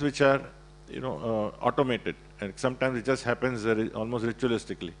actions which are automated, and sometimes it just happens almost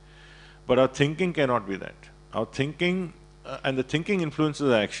ritualistically. But our thinking cannot be that. Our thinking, and the thinking influences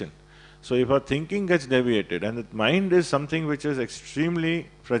the action. So if our thinking gets deviated, and the mind is something which is extremely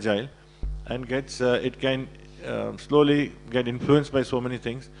fragile, and it can slowly get influenced by so many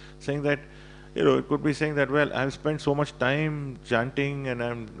things, saying that It could be saying that, well, I've spent so much time chanting and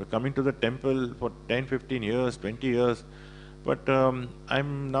I'm coming to the temple for 10, 15 years, 20 years, but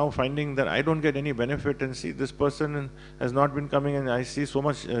I'm now finding that I don't get any benefit, and see, this person has not been coming, and I see so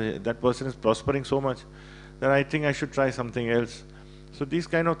much, that person is prospering so much, that I think I should try something else. So these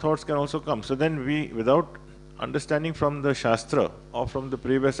kind of thoughts can also come. So then we, without understanding from the Shastra, or from the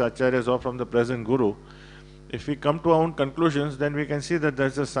previous Acharyas, or from the present Guru, if we come to our own conclusions, then we can see that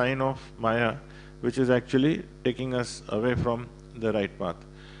there's a sign of Maya, which is actually taking us away from the right path.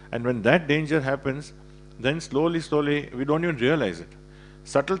 And when that danger happens, then slowly, slowly, we don't even realize it.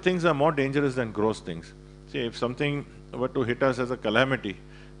 Subtle things are more dangerous than gross things. See, if something were to hit us as a calamity,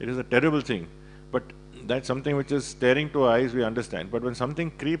 it is a terrible thing. But that's something which is staring to our eyes, we understand. But when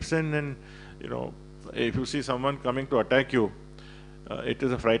something creeps in and, if you see someone coming to attack you, it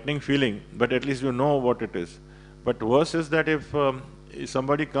is a frightening feeling, but at least you know what it is. But worse is that if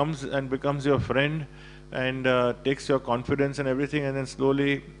somebody comes and becomes your friend and takes your confidence and everything, and then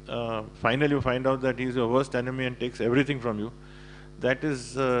slowly, finally you find out that he is your worst enemy and takes everything from you, that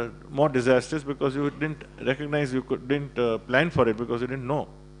is more disastrous, because you didn't recognize, you didn't plan for it, because you didn't know.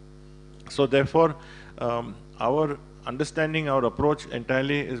 So therefore, our understanding, our approach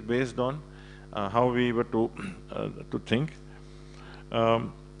entirely is based on how we were to think.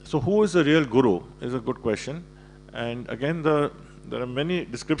 So who is the real Guru is a good question. And again, there are many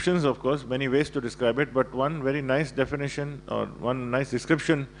descriptions, of course, many ways to describe it, but one very nice definition, or one nice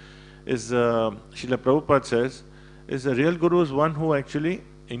description is, Srila Prabhupada says, is the real Guru is one who actually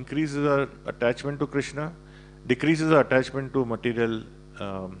increases our attachment to Krishna, decreases our attachment to material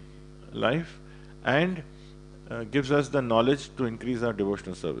life, and gives us the knowledge to increase our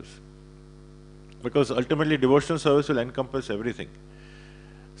devotional service. Because ultimately devotional service will encompass everything.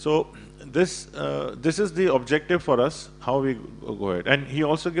 So this is the objective for us, how we go ahead. And he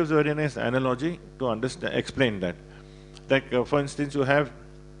also gives a very nice analogy to explain that. Like for instance, you have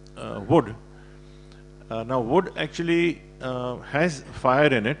wood. Now wood actually has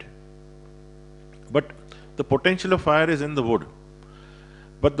fire in it, but the potential of fire is in the wood.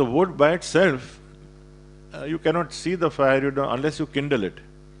 But the wood by itself, you cannot see the fire unless you kindle it.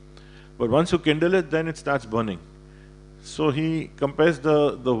 But once you kindle it, then it starts burning. So he compares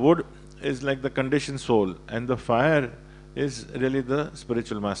the wood is like the conditioned soul, and the fire is really the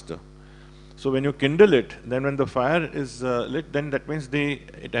spiritual master. So when you kindle it, then when the fire is lit, then that means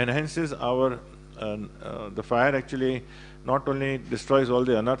it enhances our, the fire actually not only destroys all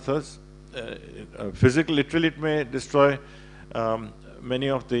the anarthas, physically, literally it may destroy many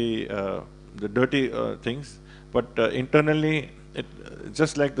of the dirty things, but internally,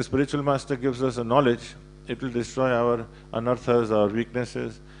 just like the spiritual master gives us a knowledge, it will destroy our anarthas, our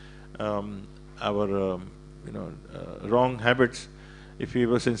weaknesses, our wrong habits, if we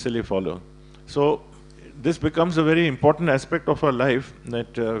were sincerely follow. So this becomes a very important aspect of our life,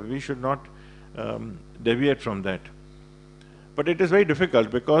 that we should not deviate from that. But it is very difficult,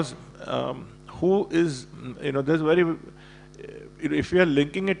 because who is, there's very, if we are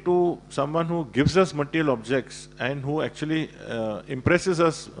linking it to someone who gives us material objects and who actually impresses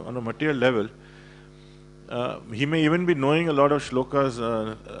us on a material level, he may even be knowing a lot of shlokas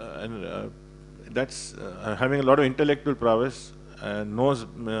and that's having a lot of intellectual prowess, and knows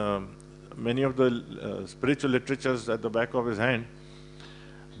many of the spiritual literatures at the back of his hand.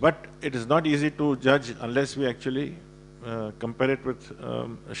 But it is not easy to judge unless we actually compare it with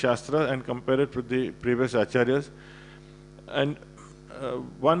Shastra and compare it with the previous acharyas. And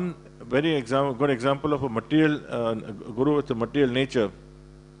one very good example of a material guru with a material nature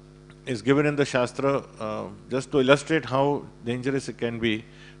is given in the Shastra, just to illustrate how dangerous it can be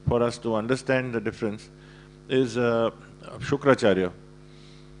for us to understand the difference, is Shukracharya.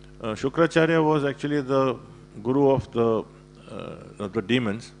 Shukracharya was actually the guru of the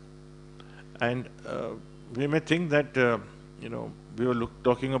demons, and we may think that we were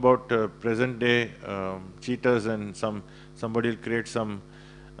talking about present day cheaters, and somebody will create some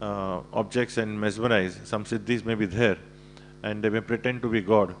objects and mesmerize, some siddhis may be there, and they may pretend to be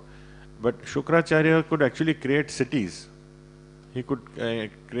God. But Shukracharya could actually create cities. He could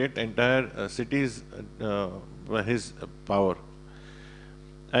create entire cities by his power.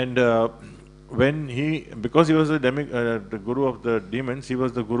 And because he was the guru of the demons, he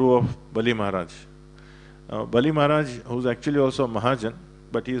was the guru of Bali Maharaj. Bali Maharaj, who's actually also a Mahajan,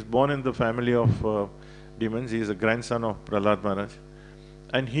 but he is born in the family of demons. He is a grandson of Prahlad Maharaj.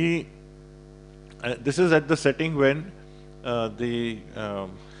 And this is at the setting when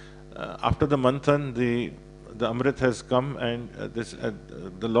after the Manthan, the Amrit has come, and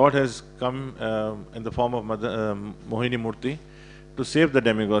the Lord has come in the form of Mohini Murti to save the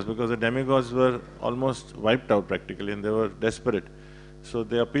demigods, because the demigods were almost wiped out practically and they were desperate. So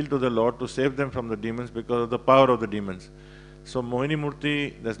they appealed to the Lord to save them from the demons because of the power of the demons. So Mohini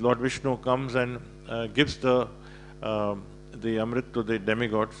Murti, that's Lord Vishnu, comes and gives the Amrit to the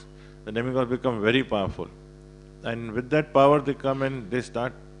demigods. The demigods become very powerful. And with that power they come and they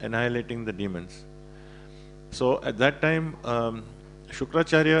start annihilating the demons. So at that time,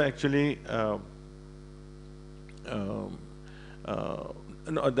 Shukracharya actually,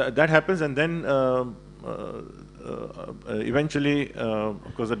 that happens, and then eventually,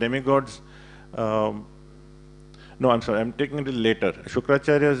 of course, the demigods, no, I'm sorry, I'm taking it a little later.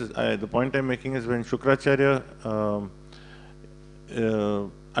 Shukracharya's, the point I'm making is when Shukracharya,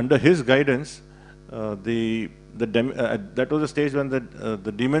 under his guidance, that was a stage when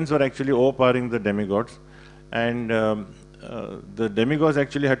the demons were actually overpowering the demigods, and the demigods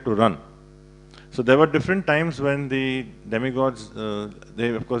actually had to run. So there were different times when the demigods,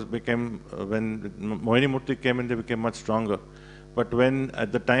 they of course became, when Mohini Murti came in, they became much stronger. But when,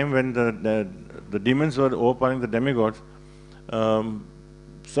 at the time when the demons were overpowering the demigods,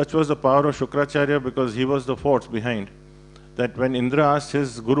 such was the power of Shukracharya, because he was the force behind, that when Indra asked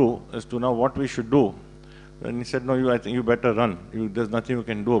his guru as to now what we should do, and he said, no, I think you better run. There's nothing you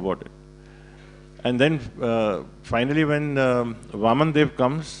can do about it. And then finally when Vaman Dev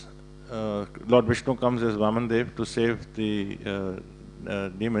comes, Lord Vishnu comes as Vaman Dev to save the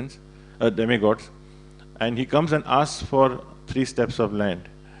demigods, and he comes and asks for 3 steps of land.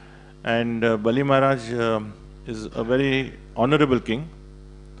 And Bali Maharaj is a very honorable king.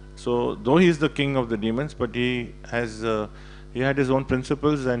 So though he is the king of the demons, but he had his own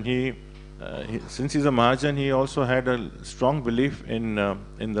principles, and since he's a Mahajan, he also had a strong belief in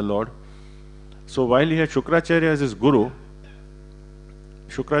the Lord. So while he had Shukracharya as his guru,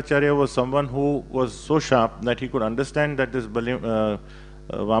 Shukracharya was someone who was so sharp that he could understand that this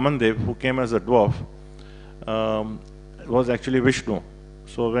Vaman Dev, who came as a dwarf, was actually Vishnu.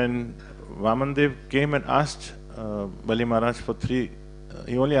 So when Vaman Dev came and asked Bali Maharaj for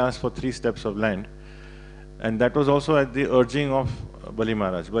he only asked for 3 steps of land, and that was also at the urging of Bali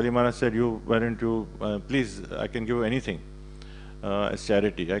Maharaj. Bali Maharaj said, why don't you, please, I can give you anything as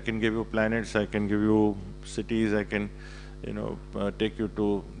charity. I can give you planets, I can give you cities, I can take you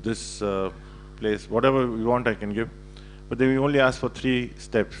to this place, whatever you want I can give. But then we only asked for 3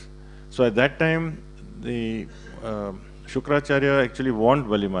 steps. So at that time, the Shukracharya actually warned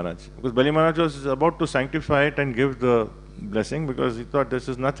Bali Maharaj, because Bali Maharaj was about to sanctify it and give the blessing, because he thought this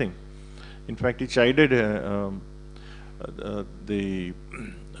is nothing. In fact, he chided the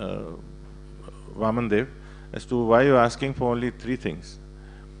Vaman Dev as to why you are asking for only 3 things,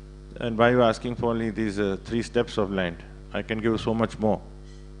 and why you are asking for only these 3 steps of land. I can give you so much more.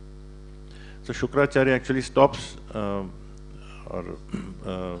 So Shukracharya actually stops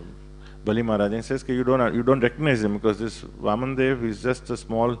Bali Maharaj and says, you don't recognize him, because this Vaman Dev is just a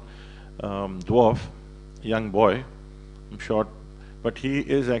small dwarf, young boy, short, but he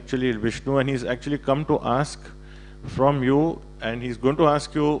is actually Vishnu, and he's actually come to ask from you, and he's going to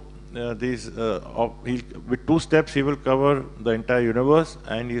ask you with 2 steps he will cover the entire universe,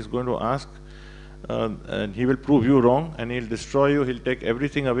 and he's going to ask, and he will prove you wrong, and he'll destroy you, he'll take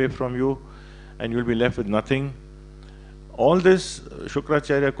everything away from you, and you'll be left with nothing. All this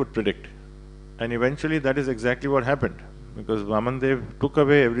Shukracharya could predict, and eventually that is exactly what happened, because Vaman Dev took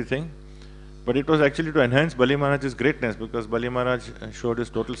away everything, but it was actually to enhance Bali Maharaj's greatness, because Bali Maharaj showed his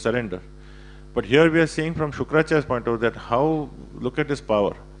total surrender. But here we are seeing from Shukracharya's point of view that look at his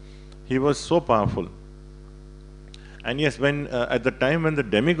power. He was so powerful. And yes, when at the time when the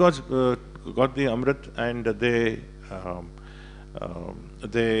demigods got the Amrit, and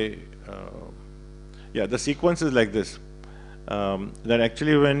the sequence is like this, that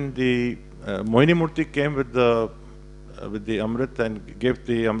actually when the Mohini Murti came with the Amrit and gave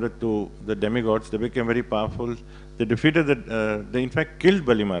the Amrit to the demigods, they became very powerful. They defeated they in fact killed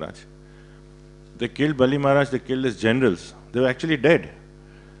Bali Maharaj. They killed Bali Maharaj, they killed his generals. They were actually dead.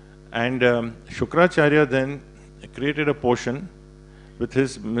 And Shukracharya then created a potion with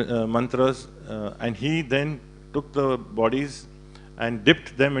his mantras, and he then took the bodies and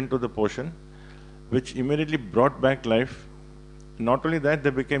dipped them into the potion, which immediately brought back life. Not only that,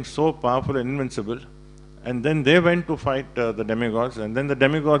 they became so powerful and invincible, and then they went to fight the demigods, and then the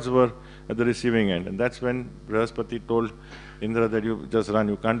demigods were at the receiving end. And that's when Brihaspati told Indra that you just run,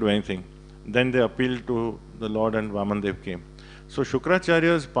 you can't do anything. Then they appealed to the Lord, and Vaman Dev came. So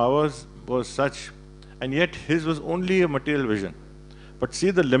Shukracharya's powers was such, and yet his was only a material vision. But see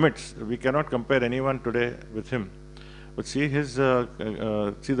the limits. We cannot compare anyone today with him. But see his,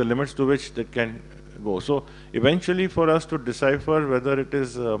 see the limits to which that can go. So eventually for us to decipher whether it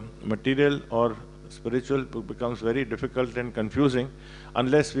is material or spiritual becomes very difficult and confusing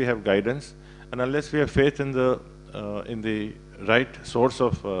unless we have guidance and unless we have faith in the right source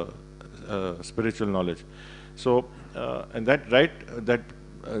of spiritual knowledge. So, and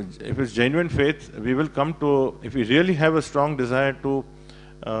if it's genuine faith, we will come to, if we really have a strong desire to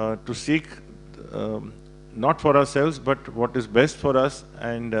seek not for ourselves, but what is best for us,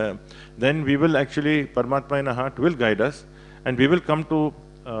 and then we will actually, Paramatma in our heart will guide us, and we will come to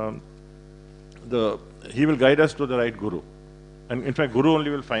he will guide us to the right Guru. And in fact, Guru only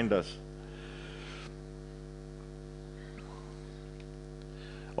will find us.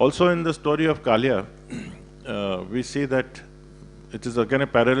 Also in the story of Kalia, we see that it is again a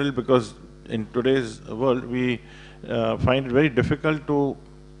parallel, because in today's world we find it very difficult to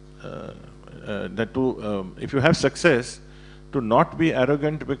if you have success, to not be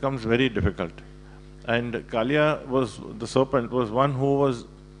arrogant becomes very difficult. And Kalia the serpent was one who was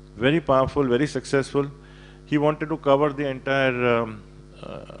very powerful, very successful. He wanted to cover the entire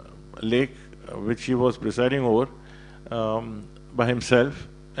lake which he was presiding over by himself,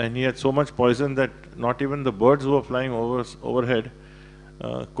 and he had so much poison that not even the birds who were flying overhead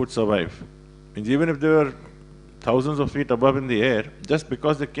could survive. Means even if they were thousands of feet above in the air, just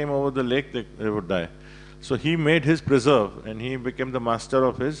because they came over the lake, they would die. So he made his preserve, and he became the master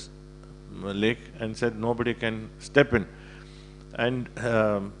of his lake and said nobody can step in, and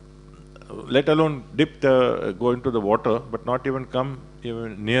let alone go into the water, but not even come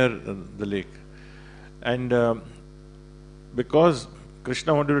even near the lake. And because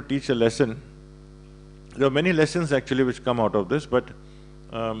Krishna wanted to teach a lesson, there are many lessons actually which come out of this, but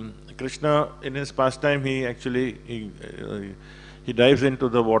Krishna in his pastime, he dives into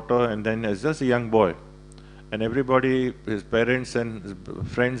the water, and then as just a young boy, and everybody, his parents and his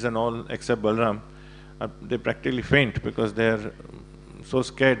friends and all except Balram, they practically faint because they are so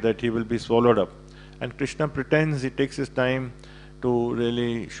scared that he will be swallowed up. And Krishna pretends, he takes his time to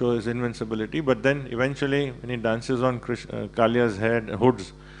really show his invincibility, but then eventually when he dances on Kalia's head,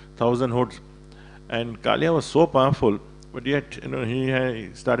 1,000 hoods, and Kalia was so powerful, but yet he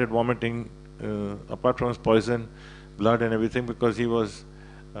started vomiting apart from his poison, blood and everything, because he was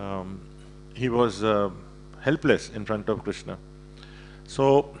helpless in front of Krishna.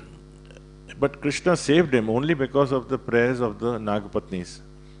 So, but Krishna saved him only because of the prayers of the Nagapatnis.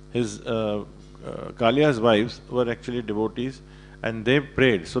 His Kalia's wives were actually devotees, and they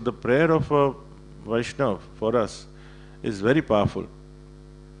prayed. So the prayer of a Vaishnava for us is very powerful.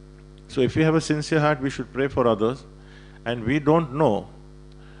 So if we have a sincere heart, we should pray for others, and we don't know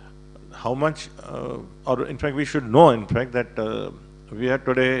how much, or in fact we should know in fact that we are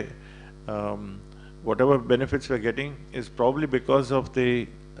today, whatever benefits we are getting is probably because of the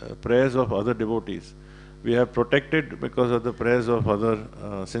prayers of other devotees. We are protected because of the prayers of other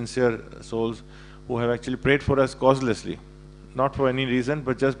sincere souls who have actually prayed for us causelessly, not for any reason,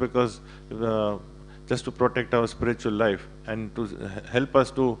 but just because, just to protect our spiritual life and to help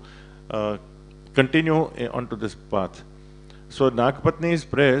us to continue onto this path. So Nagapatni's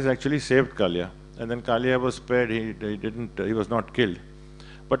prayers actually saved Kalia, and then Kalia was spared. He was not killed.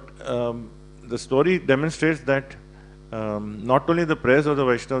 But the story demonstrates that not only the prayers of the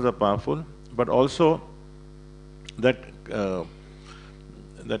Vaishnavas are powerful, but also that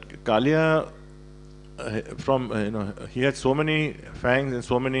Kalia, he had so many fangs and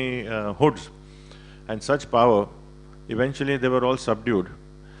so many hoods and such power, eventually they were all subdued.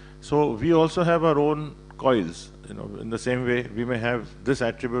 So we also have our own coils, in the same way we may have this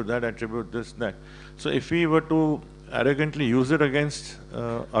attribute, that attribute, this, that. So if we were to arrogantly use it against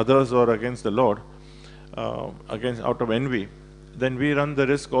others or against the Lord, out of envy, then we run the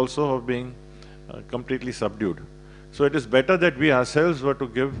risk also of being completely subdued. So it is better that we ourselves were to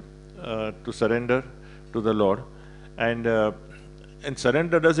give, to surrender to the Lord, and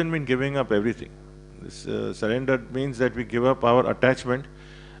surrender doesn't mean giving up everything. This surrender means that we give up our attachment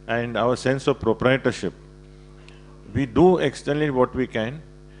and our sense of proprietorship. We do externally what we can,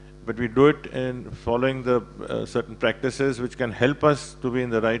 but we do it in following the certain practices which can help us to be in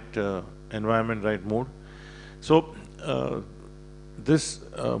the right environment, right mood. So this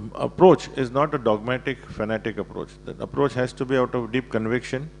approach is not a dogmatic, fanatic approach. That approach has to be out of deep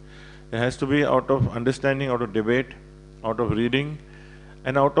conviction. It has to be out of understanding, out of debate, out of reading,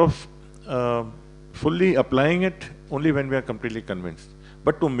 and out of fully applying it only when we are completely convinced.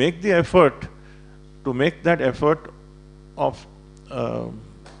 But to make the effort, to make that effort of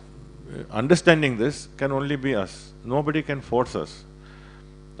understanding this can only be us. Nobody can force us.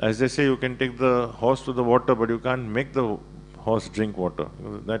 As they say, you can take the horse to the water, but you can't make the horse drink water.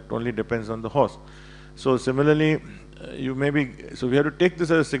 That only depends on the horse. So similarly, so we have to take this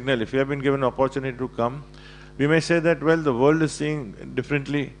as a signal. If we have been given an opportunity to come, we may say that, well, the world is seeing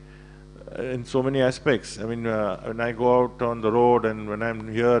differently in so many aspects. I mean, when I go out on the road and when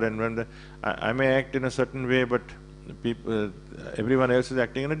I'm here and when I may act in a certain way, but everyone else is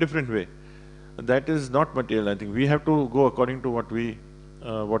acting in a different way. That is not material. I think we have to go according to what we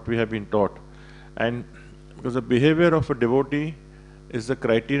have been taught. And because the behavior of a devotee is the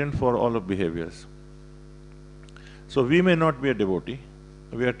criterion for all of behaviors. So we may not be a devotee,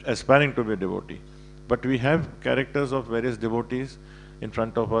 we are aspiring to be a devotee, but we have characters of various devotees in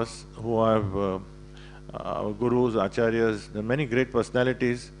front of us who have our gurus, acharyas, there are many great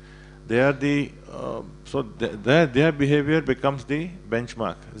personalities. They are their behavior becomes the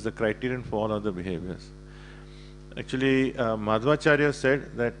benchmark, is the criterion for all other behaviors. Actually, Madhvacharya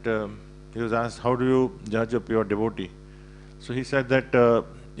said that he was asked, how do you judge a pure devotee? So he said that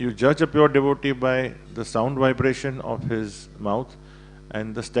you judge a pure devotee by the sound vibration of his mouth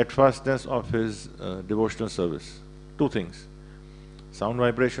and the steadfastness of his devotional service. Two things. Sound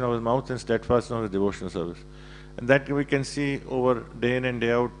vibration of his mouth and steadfastness of his devotional service. And that we can see over day in and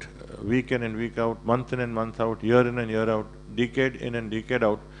day out, week in and week out, month in and month out, year in and year out, decade in and decade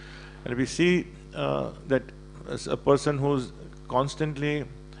out. And we see that as a person who's constantly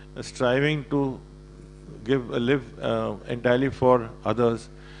striving to live entirely for others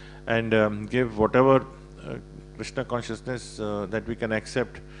and give whatever Krishna consciousness that we can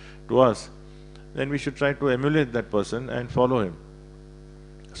accept to us, then we should try to emulate that person and follow him.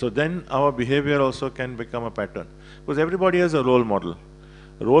 So then our behavior also can become a pattern. Because everybody has a role model.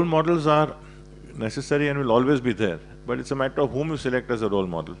 Role models are necessary and will always be there, but it's a matter of whom you select as a role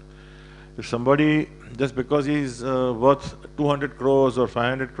model. If somebody, just because he's worth 200 crores or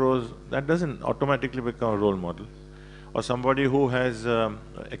 500 crores, that doesn't automatically become a role model. Or somebody who has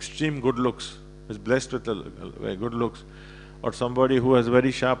extreme good looks, is blessed with good looks, or somebody who has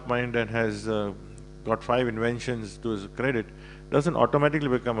very sharp mind and has got 5 inventions to his credit, doesn't automatically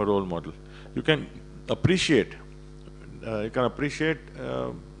become a role model. You can appreciate,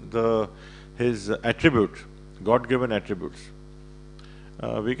 his attribute, God-given attributes.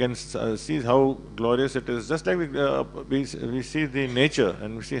 We can see how glorious it is. Just like we see the nature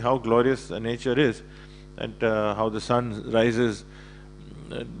and we see how glorious nature is, and how the sun rises.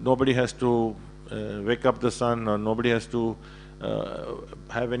 Nobody has to wake up the sun, or nobody has to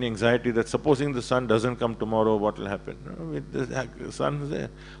have any anxiety that supposing the sun doesn't come tomorrow, what will happen? The sun is there.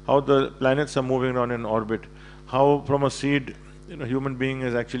 How the planets are moving around in orbit, how from a seed, human being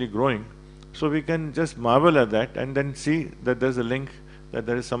is actually growing. So we can just marvel at that and then see that there's a link, that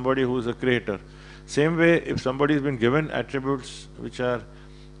there is somebody who is a creator. Same way, if somebody has been given attributes which are,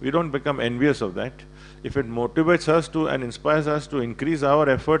 we don't become envious of that. If it motivates us to and inspires us to increase our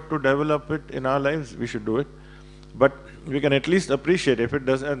effort to develop it in our lives, we should do it. But we can at least appreciate. If it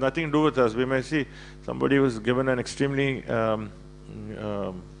does have nothing to do with us, we may see somebody who is given an extremely, got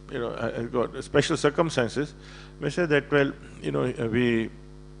special circumstances. We say that, well,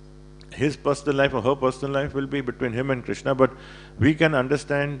 his personal life or her personal life will be between him and Krishna, but we can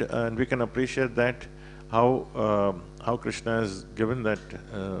understand and we can appreciate that how Krishna has given that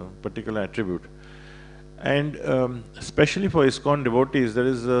particular attribute. And especially for ISKCON devotees, there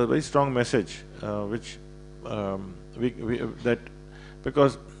is a very strong message which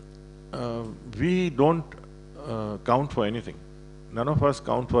because we don't count for anything. None of us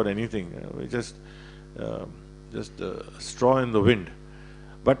count for anything. We just a straw in the wind.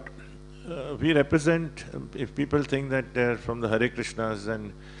 But we represent, if people think that they're from the Hare Krishnas,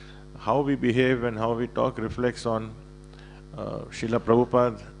 and how we behave and how we talk reflects on Srila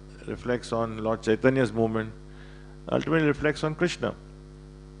Prabhupada, reflects on Lord Chaitanya's movement, ultimately reflects on Krishna.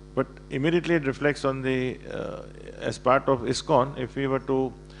 But immediately it reflects on the, as part of ISKCON, if we were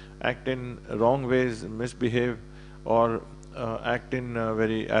to act in wrong ways, misbehave, or act in a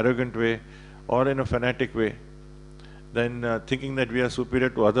very arrogant way, or in a fanatic way, then thinking that we are superior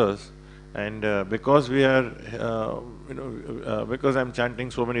to others, and because we are, because I'm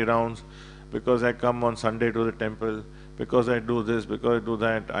chanting so many rounds, because I come on Sunday to the temple, because I do this, because I do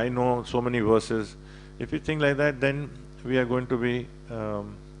that, I know so many verses. If we think like that, then we are going to be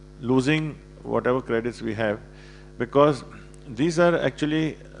losing whatever credits we have, because these are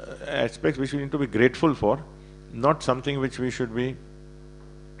actually aspects which we need to be grateful for, not something which we should be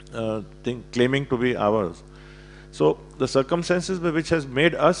claiming to be ours. So the circumstances by which has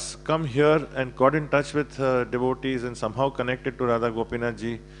made us come here and got in touch with devotees and somehow connected to Radha Gopinath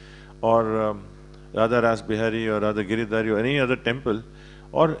ji, or Radha Ras Bihari, or Radha Giridhari, or any other temple,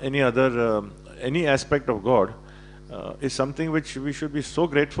 or any other any aspect of God, is something which we should be so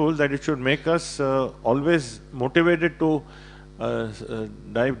grateful that it should make us always motivated to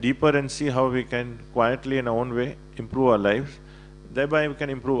dive deeper and see how we can quietly in our own way improve our lives. Thereby we can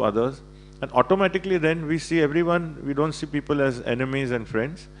improve others. And automatically then we see everyone, we don't see people as enemies and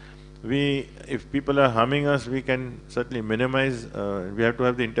friends. If people are harming us, we can certainly minimize, we have to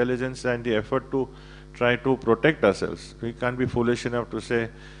have the intelligence and the effort to try to protect ourselves. We can't be foolish enough to say,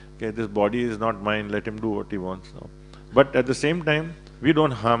 okay, this body is not mine, let him do what he wants. No. But at the same time, we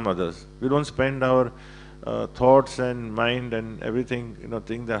don't harm others. We don't spend our thoughts and mind and everything,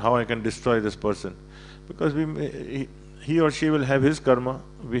 think that how I can destroy this person. Because he or she will have his karma,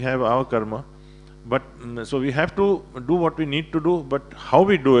 we have our karma. But so we have to do what we need to do, but how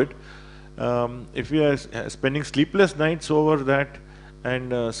we do it, if we are spending sleepless nights over that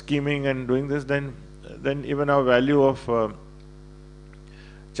and scheming and doing this, then even our value of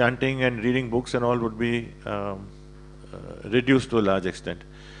chanting and reading books and all would be reduced to a large extent.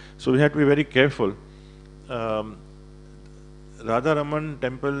 So we have to be very careful. Radha Raman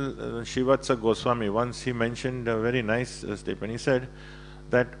Temple, Shivatsa Goswami, once he mentioned a very nice statement. He said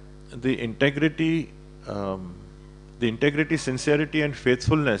that the integrity, sincerity and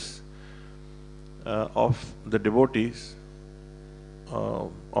faithfulness of the devotees,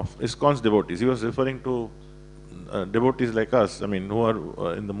 of ISKCON's devotees, he was referring to devotees like us, who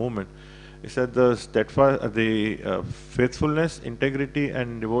are in the movement. He said the faithfulness, integrity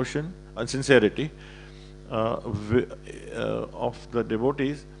and devotion and sincerity of the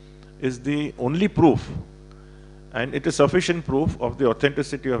devotees is the only proof, and it is sufficient proof of the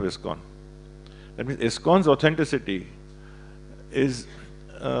authenticity of ISKCON. That means ISKCON's authenticity is,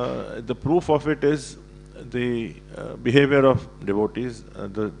 the proof of it is the behavior of devotees,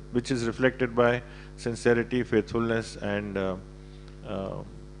 which is reflected by sincerity, faithfulness and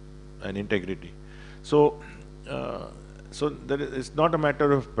integrity. So it's not a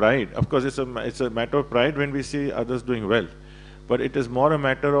matter of pride. Of course, it's a matter of pride when we see others doing well, but it is more a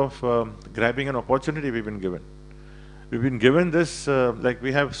matter of grabbing an opportunity we've been given. We've been given this, like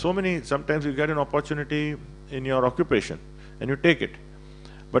we have so many, sometimes you get an opportunity in your occupation and you take it.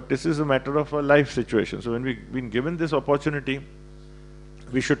 But this is a matter of a life situation. So when we've been given this opportunity,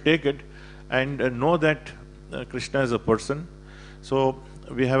 we should take it and know that Krishna is a person. So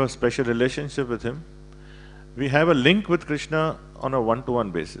we have a special relationship with him. We have a link with Krishna on a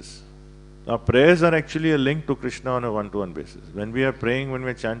one-to-one basis. Our prayers are actually a link to Krishna on a one-to-one basis. When we are praying, when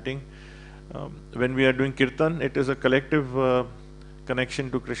we are chanting, when we are doing kirtan, it is a collective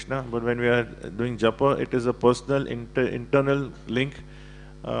connection to Krishna. But when we are doing japa, it is a personal, internal link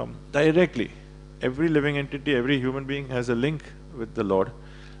directly. Every living entity, every human being has a link with the Lord.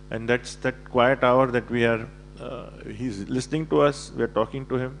 And that's that quiet hour that we are, he's listening to us, we are talking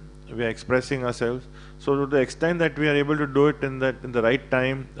to him, we are expressing ourselves. So to the extent that we are able to do it in the right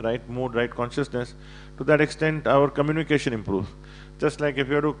time, right mood, right consciousness, to that extent our communication improves. Just like if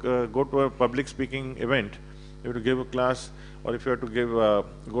you have to go to a public speaking event, you have to give a class, or if you have to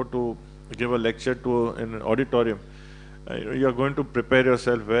give a lecture to an auditorium, you are going to prepare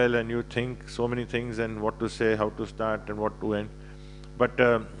yourself well and you think so many things and what to say, how to start and what to end. But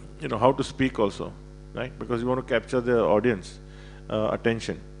how to speak also, right? Because you want to capture the audience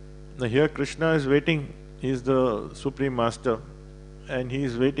attention. Now here Krishna is waiting. He is the Supreme Master and he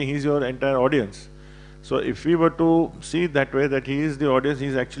is waiting. He is your entire audience. So if we were to see that way, that he is the audience, he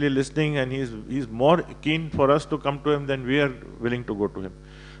is actually listening and he is more keen for us to come to him than we are willing to go to him.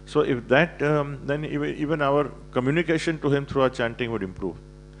 So if that, then even our communication to him through our chanting would improve.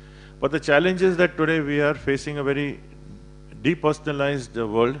 But the challenge is that today we are facing a very depersonalized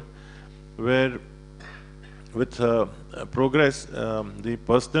world where with progress, the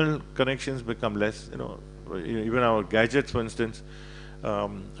personal connections become less. Even our gadgets, for instance,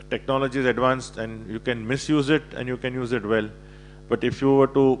 technology is advanced and you can misuse it and you can use it well. But if you were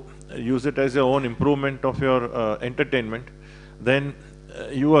to use it as your own improvement of your entertainment, then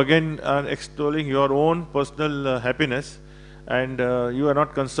you again are extolling your own personal happiness and you are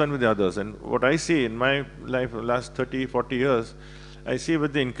not concerned with the others. And what I see in my life, last 30, 40 years, I see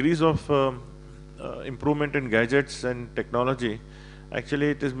with the increase of improvement in gadgets and technology, actually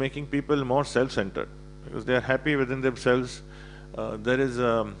it is making people more self-centered because they are happy within themselves. There is,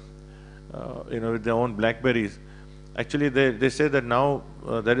 with their own Blackberries. Actually, they say that now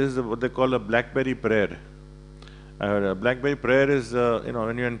there is what they call a Blackberry prayer. A Blackberry prayer is,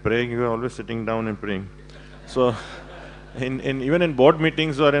 when you are praying, you are always sitting down and praying. So, even in board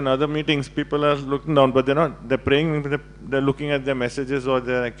meetings or in other meetings, people are looking down, but they're praying, they're looking at their messages or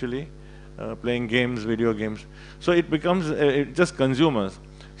they're actually playing games, video games. So it becomes just consumers.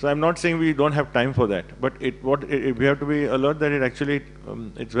 So I'm not saying we don't have time for that, but we have to be alert that it actually,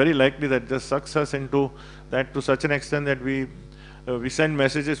 it's very likely that it just sucks us into that to such an extent that we send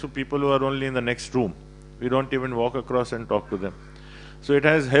messages to people who are only in the next room. We don't even walk across and talk to them. So it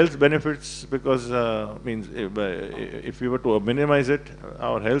has health benefits because means if we were to minimize it,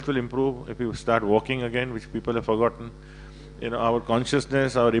 our health will improve. If we start walking again, which people have forgotten, our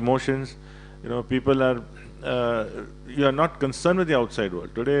consciousness, our emotions, people are, you are not concerned with the outside world.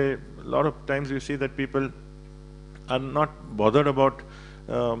 Today, a lot of times you see that people are not bothered about,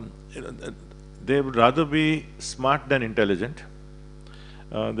 they would rather be smart than intelligent.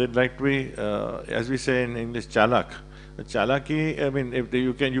 They'd like to be, as we say in English, chalak. Chalaki, I mean, if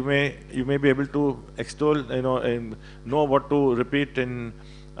you may be able to extol, and know what to repeat and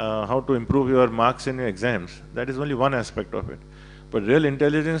how to improve your marks in your exams. That is only one aspect of it. But real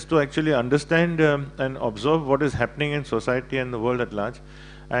intelligence to actually understand and observe what is happening in society and the world at large,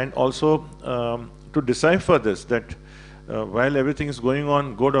 and also to decipher this, that while everything is going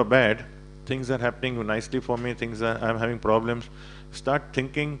on, good or bad, things are happening nicely for me, I'm having problems. Start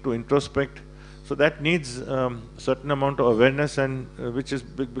thinking, to introspect. So that needs certain amount of awareness, and which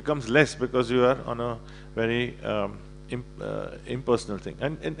becomes less because you are on a very impersonal thing.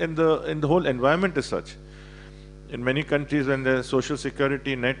 And the whole environment is such. In many countries, when the social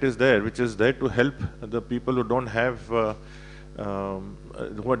security net is there, which is there to help the people who don't have, who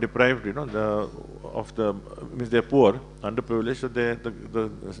are deprived, means they're poor, underprivileged, so the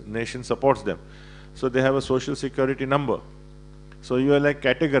nation supports them. So they have a social security number. So you are like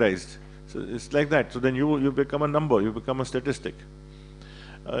categorized. So it's like that. So then you become a number, you become a statistic.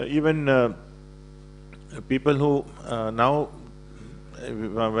 Even people who now,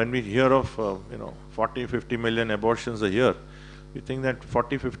 when we hear of 40, 50 million abortions a year, we think that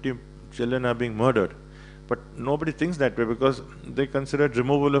 40, 50 children are being murdered. But nobody thinks that way, because they consider it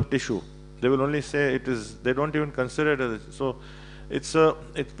removal of tissue. They will only say it is, they don't even consider it as, so it's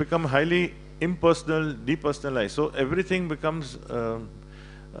become highly impersonal, depersonalized. So everything becomes,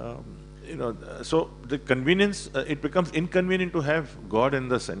 so the convenience, it becomes inconvenient to have God in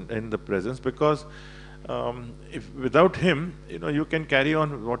the presence, because if without Him, you can carry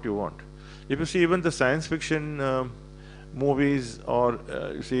on what you want. If you see even the science fiction movies, or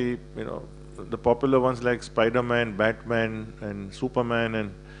you see, the popular ones like Spider-Man, Batman, and Superman,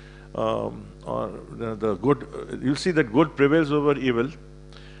 and or the good, you see that good prevails over evil,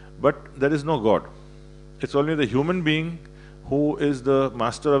 but there is no God. It's only the human being who is the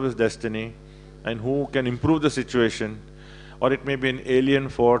master of his destiny and who can improve the situation, or it may be an alien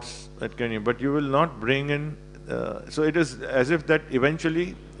force that can, but you will not bring in, so it is as if that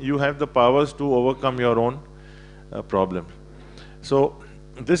eventually you have the powers to overcome your own problem. So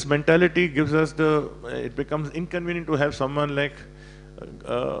this mentality gives us it becomes inconvenient to have someone like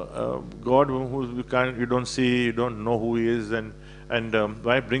God who you don't see, you don't know who He is, and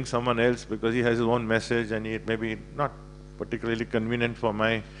why bring someone else, because He has His own message and it may be not particularly convenient for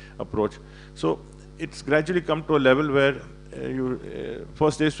my approach. So it's gradually come to a level where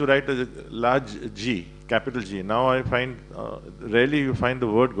first they used to write a large G, capital G. Now I find rarely you find the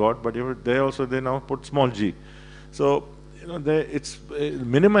word God, but they now put small g. So it's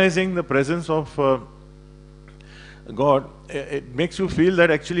minimizing the presence of God. It makes you feel that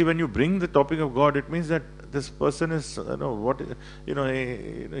actually when you bring the topic of God, it means that this person is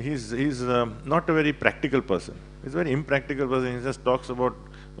he's not a very practical person. He's a very impractical person. He just talks about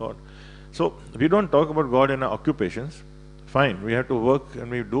God. So we don't talk about God in our occupations. Fine, we have to work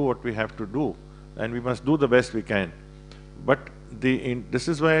and we do what we have to do, and we must do the best we can. But this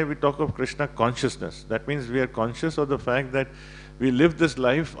is why we talk of Krishna consciousness. That means we are conscious of the fact that we live this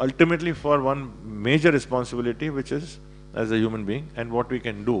life ultimately for one major responsibility, which is as a human being and what we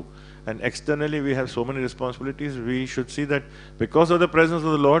can do. And externally we have so many responsibilities. We should see that because of the presence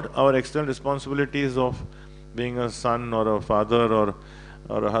of the Lord, our external responsibilities of being a son or a father or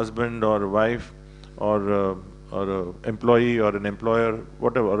a husband or a wife or an employee or an employer,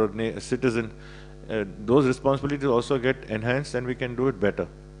 whatever, or a citizen, those responsibilities also get enhanced and we can do it better.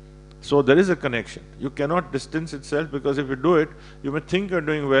 So there is a connection. You cannot distance itself, because if you do it, you may think you're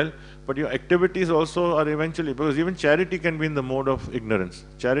doing well, but your activities also are eventually, because even charity can be in the mode of ignorance.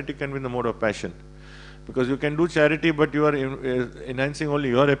 Charity can be in the mode of passion. Because you can do charity, but you are enhancing only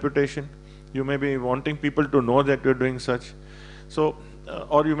your reputation. You may be wanting people to know that you're doing such. So,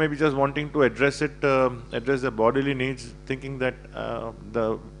 or you may be just wanting to address the bodily needs, thinking that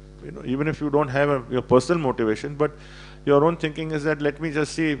even if you don't have your personal motivation, but your own thinking is that let me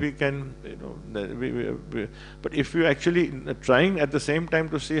just see if we can, but if you actually trying at the same time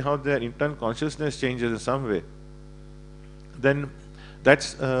to see how their internal consciousness changes in some way, then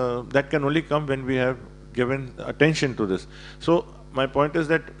that can only come when we have given attention to this. So my point is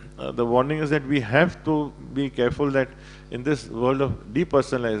that the warning is that we have to be careful that in this world of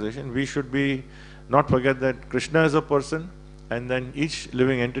depersonalization, we should be not forget that Krishna is a person, and then each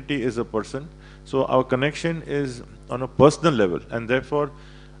living entity is a person. So our connection is on a personal level, and therefore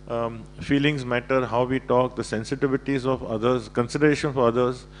feelings matter, how we talk, the sensitivities of others, consideration for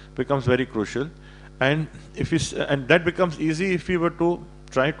others becomes very crucial. And and that becomes easy if we were to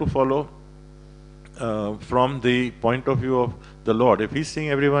try to follow from the point of view of the Lord. If He's seeing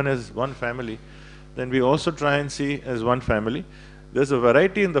everyone as one family, then we also try and see as one family. There's a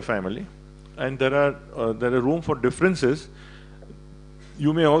variety in the family, and there are room for differences.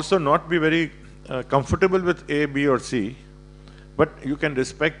 You may also not be very comfortable with A, B, or C, but you can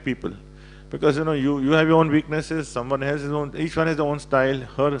respect people, because you have your own weaknesses. Someone has his own. Each one has their own style,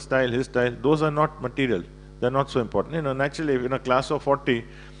 her style, his style. Those are not material. They're not so important. Naturally, in a class of 40,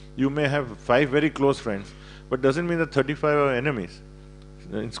 you may have 5 very close friends, but doesn't mean that 35 are enemies.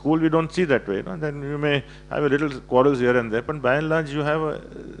 In school, we don't see that way. Then you may have a little quarrels here and there, but by and large, you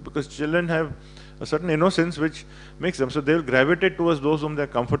have because children have a certain innocence which makes them, so they will gravitate towards those whom they are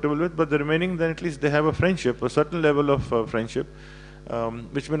comfortable with, but the remaining, then at least they have a friendship, a certain level of friendship,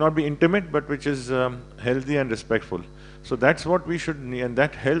 which may not be intimate, but which is healthy and respectful. So that's what we should need, and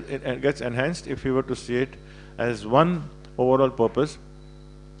that it gets enhanced if we were to see it as one overall purpose,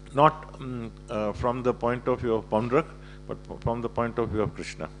 not from the point of view of Pandrak, but from the point of view of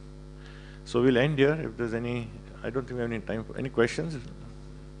Krishna. So we'll end here. If there's any, I don't think we have any time for any questions.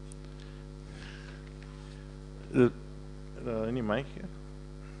 Any mic here?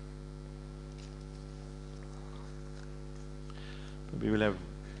 We will have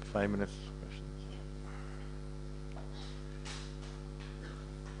 5 minutes questions.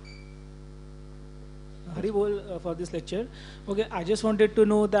 Haribol for this lecture. Okay, I just wanted to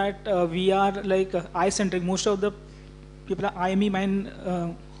know that we are like I-centric. Most of the people are I, me, mine,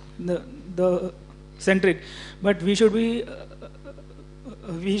 the centric, but we should be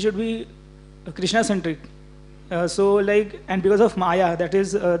Krishna-centric. So like, and because of Maya, that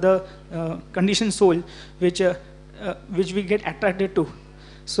is the conditioned soul, which we get attracted to.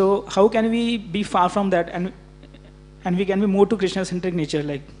 So how can we be far from that, and we can be more to Krishna-centric nature,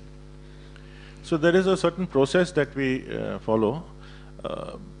 like? So there is a certain process that we follow.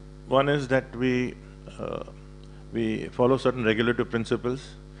 One is that we follow certain regulative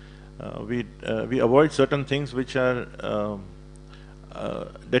principles. We avoid certain things which are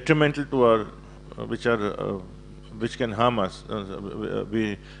detrimental to our, which can harm us.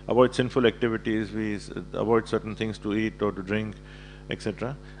 We avoid sinful activities. We avoid certain things to eat or to drink,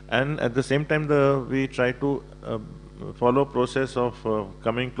 etc. And at the same time, we try to follow process of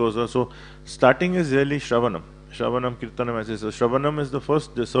coming closer. So starting is really Shravanam, Kirtanam, as is. So Shravanam is the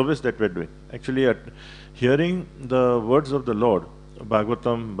first service that we're doing. Actually, at hearing the words of the Lord,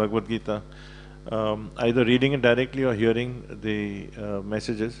 Bhagavatam, Bhagavad Gita, either reading it directly or hearing the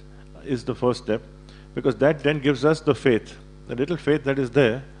messages is the first step, because that then gives us the faith. The little faith that is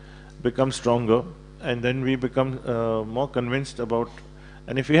there becomes stronger, and then we become more convinced about,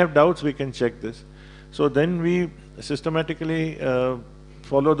 and if we have doubts, we can check this. So then we systematically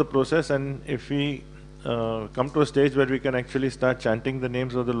follow the process, and if we come to a stage where we can actually start chanting the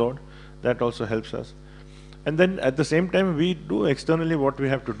names of the Lord, that also helps us. And then at the same time, we do externally what we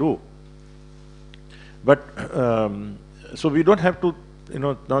have to do. But so we don't have to,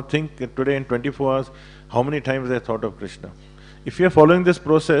 now think today in 24 hours, how many times I thought of Krishna. If you are following this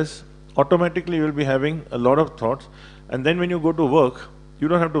process, automatically you will be having a lot of thoughts. And then when you go to work, you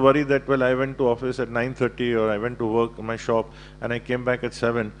don't have to worry that, well, I went to office at 9:30, or I went to work in my shop and I came back at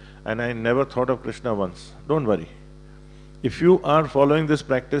 7 and I never thought of Krishna once. Don't worry. If you are following this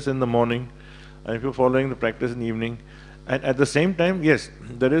practice in the morning, and if you're following the practice in the evening, and at the same time, yes,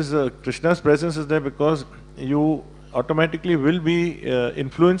 there is Krishna's presence is there, because you automatically will be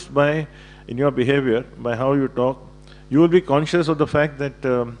influenced by, in your behavior, by how you talk. You will be conscious of the fact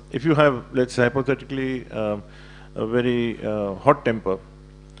that if you have, let's say hypothetically, a very hot temper,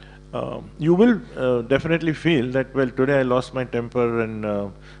 you will definitely feel that, well, today I lost my temper,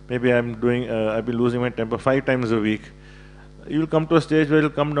 and maybe I've been losing my temper 5 times a week. You will come to a stage where it will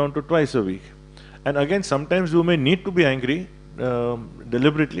come down to twice a week. And again, sometimes you may need to be angry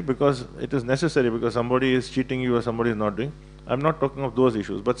deliberately, because it is necessary, because somebody is cheating you or somebody is not doing. I'm not talking of those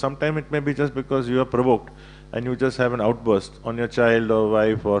issues, but sometimes it may be just because you are provoked and you just have an outburst on your child or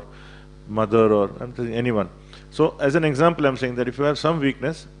wife or mother or anyone. So as an example, I'm saying that if you have some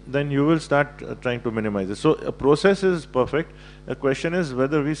weakness, then you will start trying to minimize it. So a process is perfect. The question is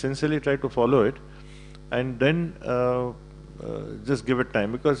whether we sincerely try to follow it, and then just give it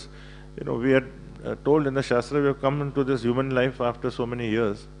time, because we are told in the Shastra we have come into this human life after so many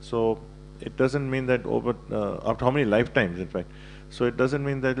years. So it doesn't mean that after how many lifetimes, in fact. So it doesn't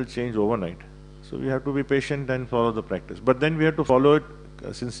mean that it will change overnight. So we have to be patient and follow the practice. But then we have to follow it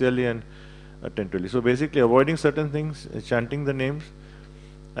sincerely and attentively. So basically, avoiding certain things, chanting the names,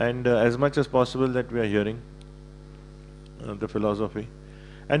 and as much as possible that we are hearing the philosophy.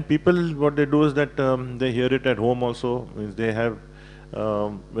 And people, what they do is that they hear it at home also. Means they have,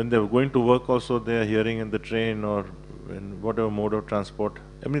 when they're going to work also, they are hearing in the train or in whatever mode of transport.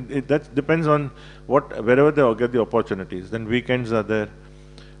 I mean, that depends on wherever they get the opportunities. Then weekends are there.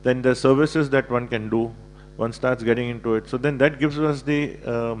 Then the services that one can do, one starts getting into it. So then that gives us the,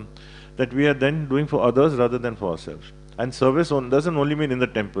 that we are then doing for others rather than for ourselves. And service doesn't only mean in the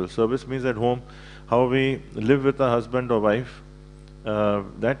temple. Service means at home, how we live with our husband or wife.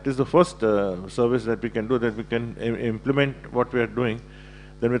 That is the first service that we can do, that we can implement what we are doing.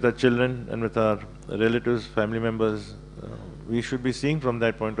 Then with our children and with our relatives, family members, we should be seeing from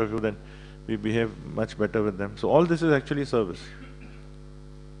that point of view that we behave much better with them. So all this is actually service.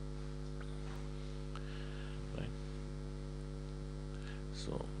 Right.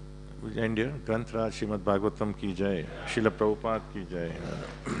 So we end here. Granth Raj Srimad Bhagavatam ki jai. Srila Prabhupada ki jai.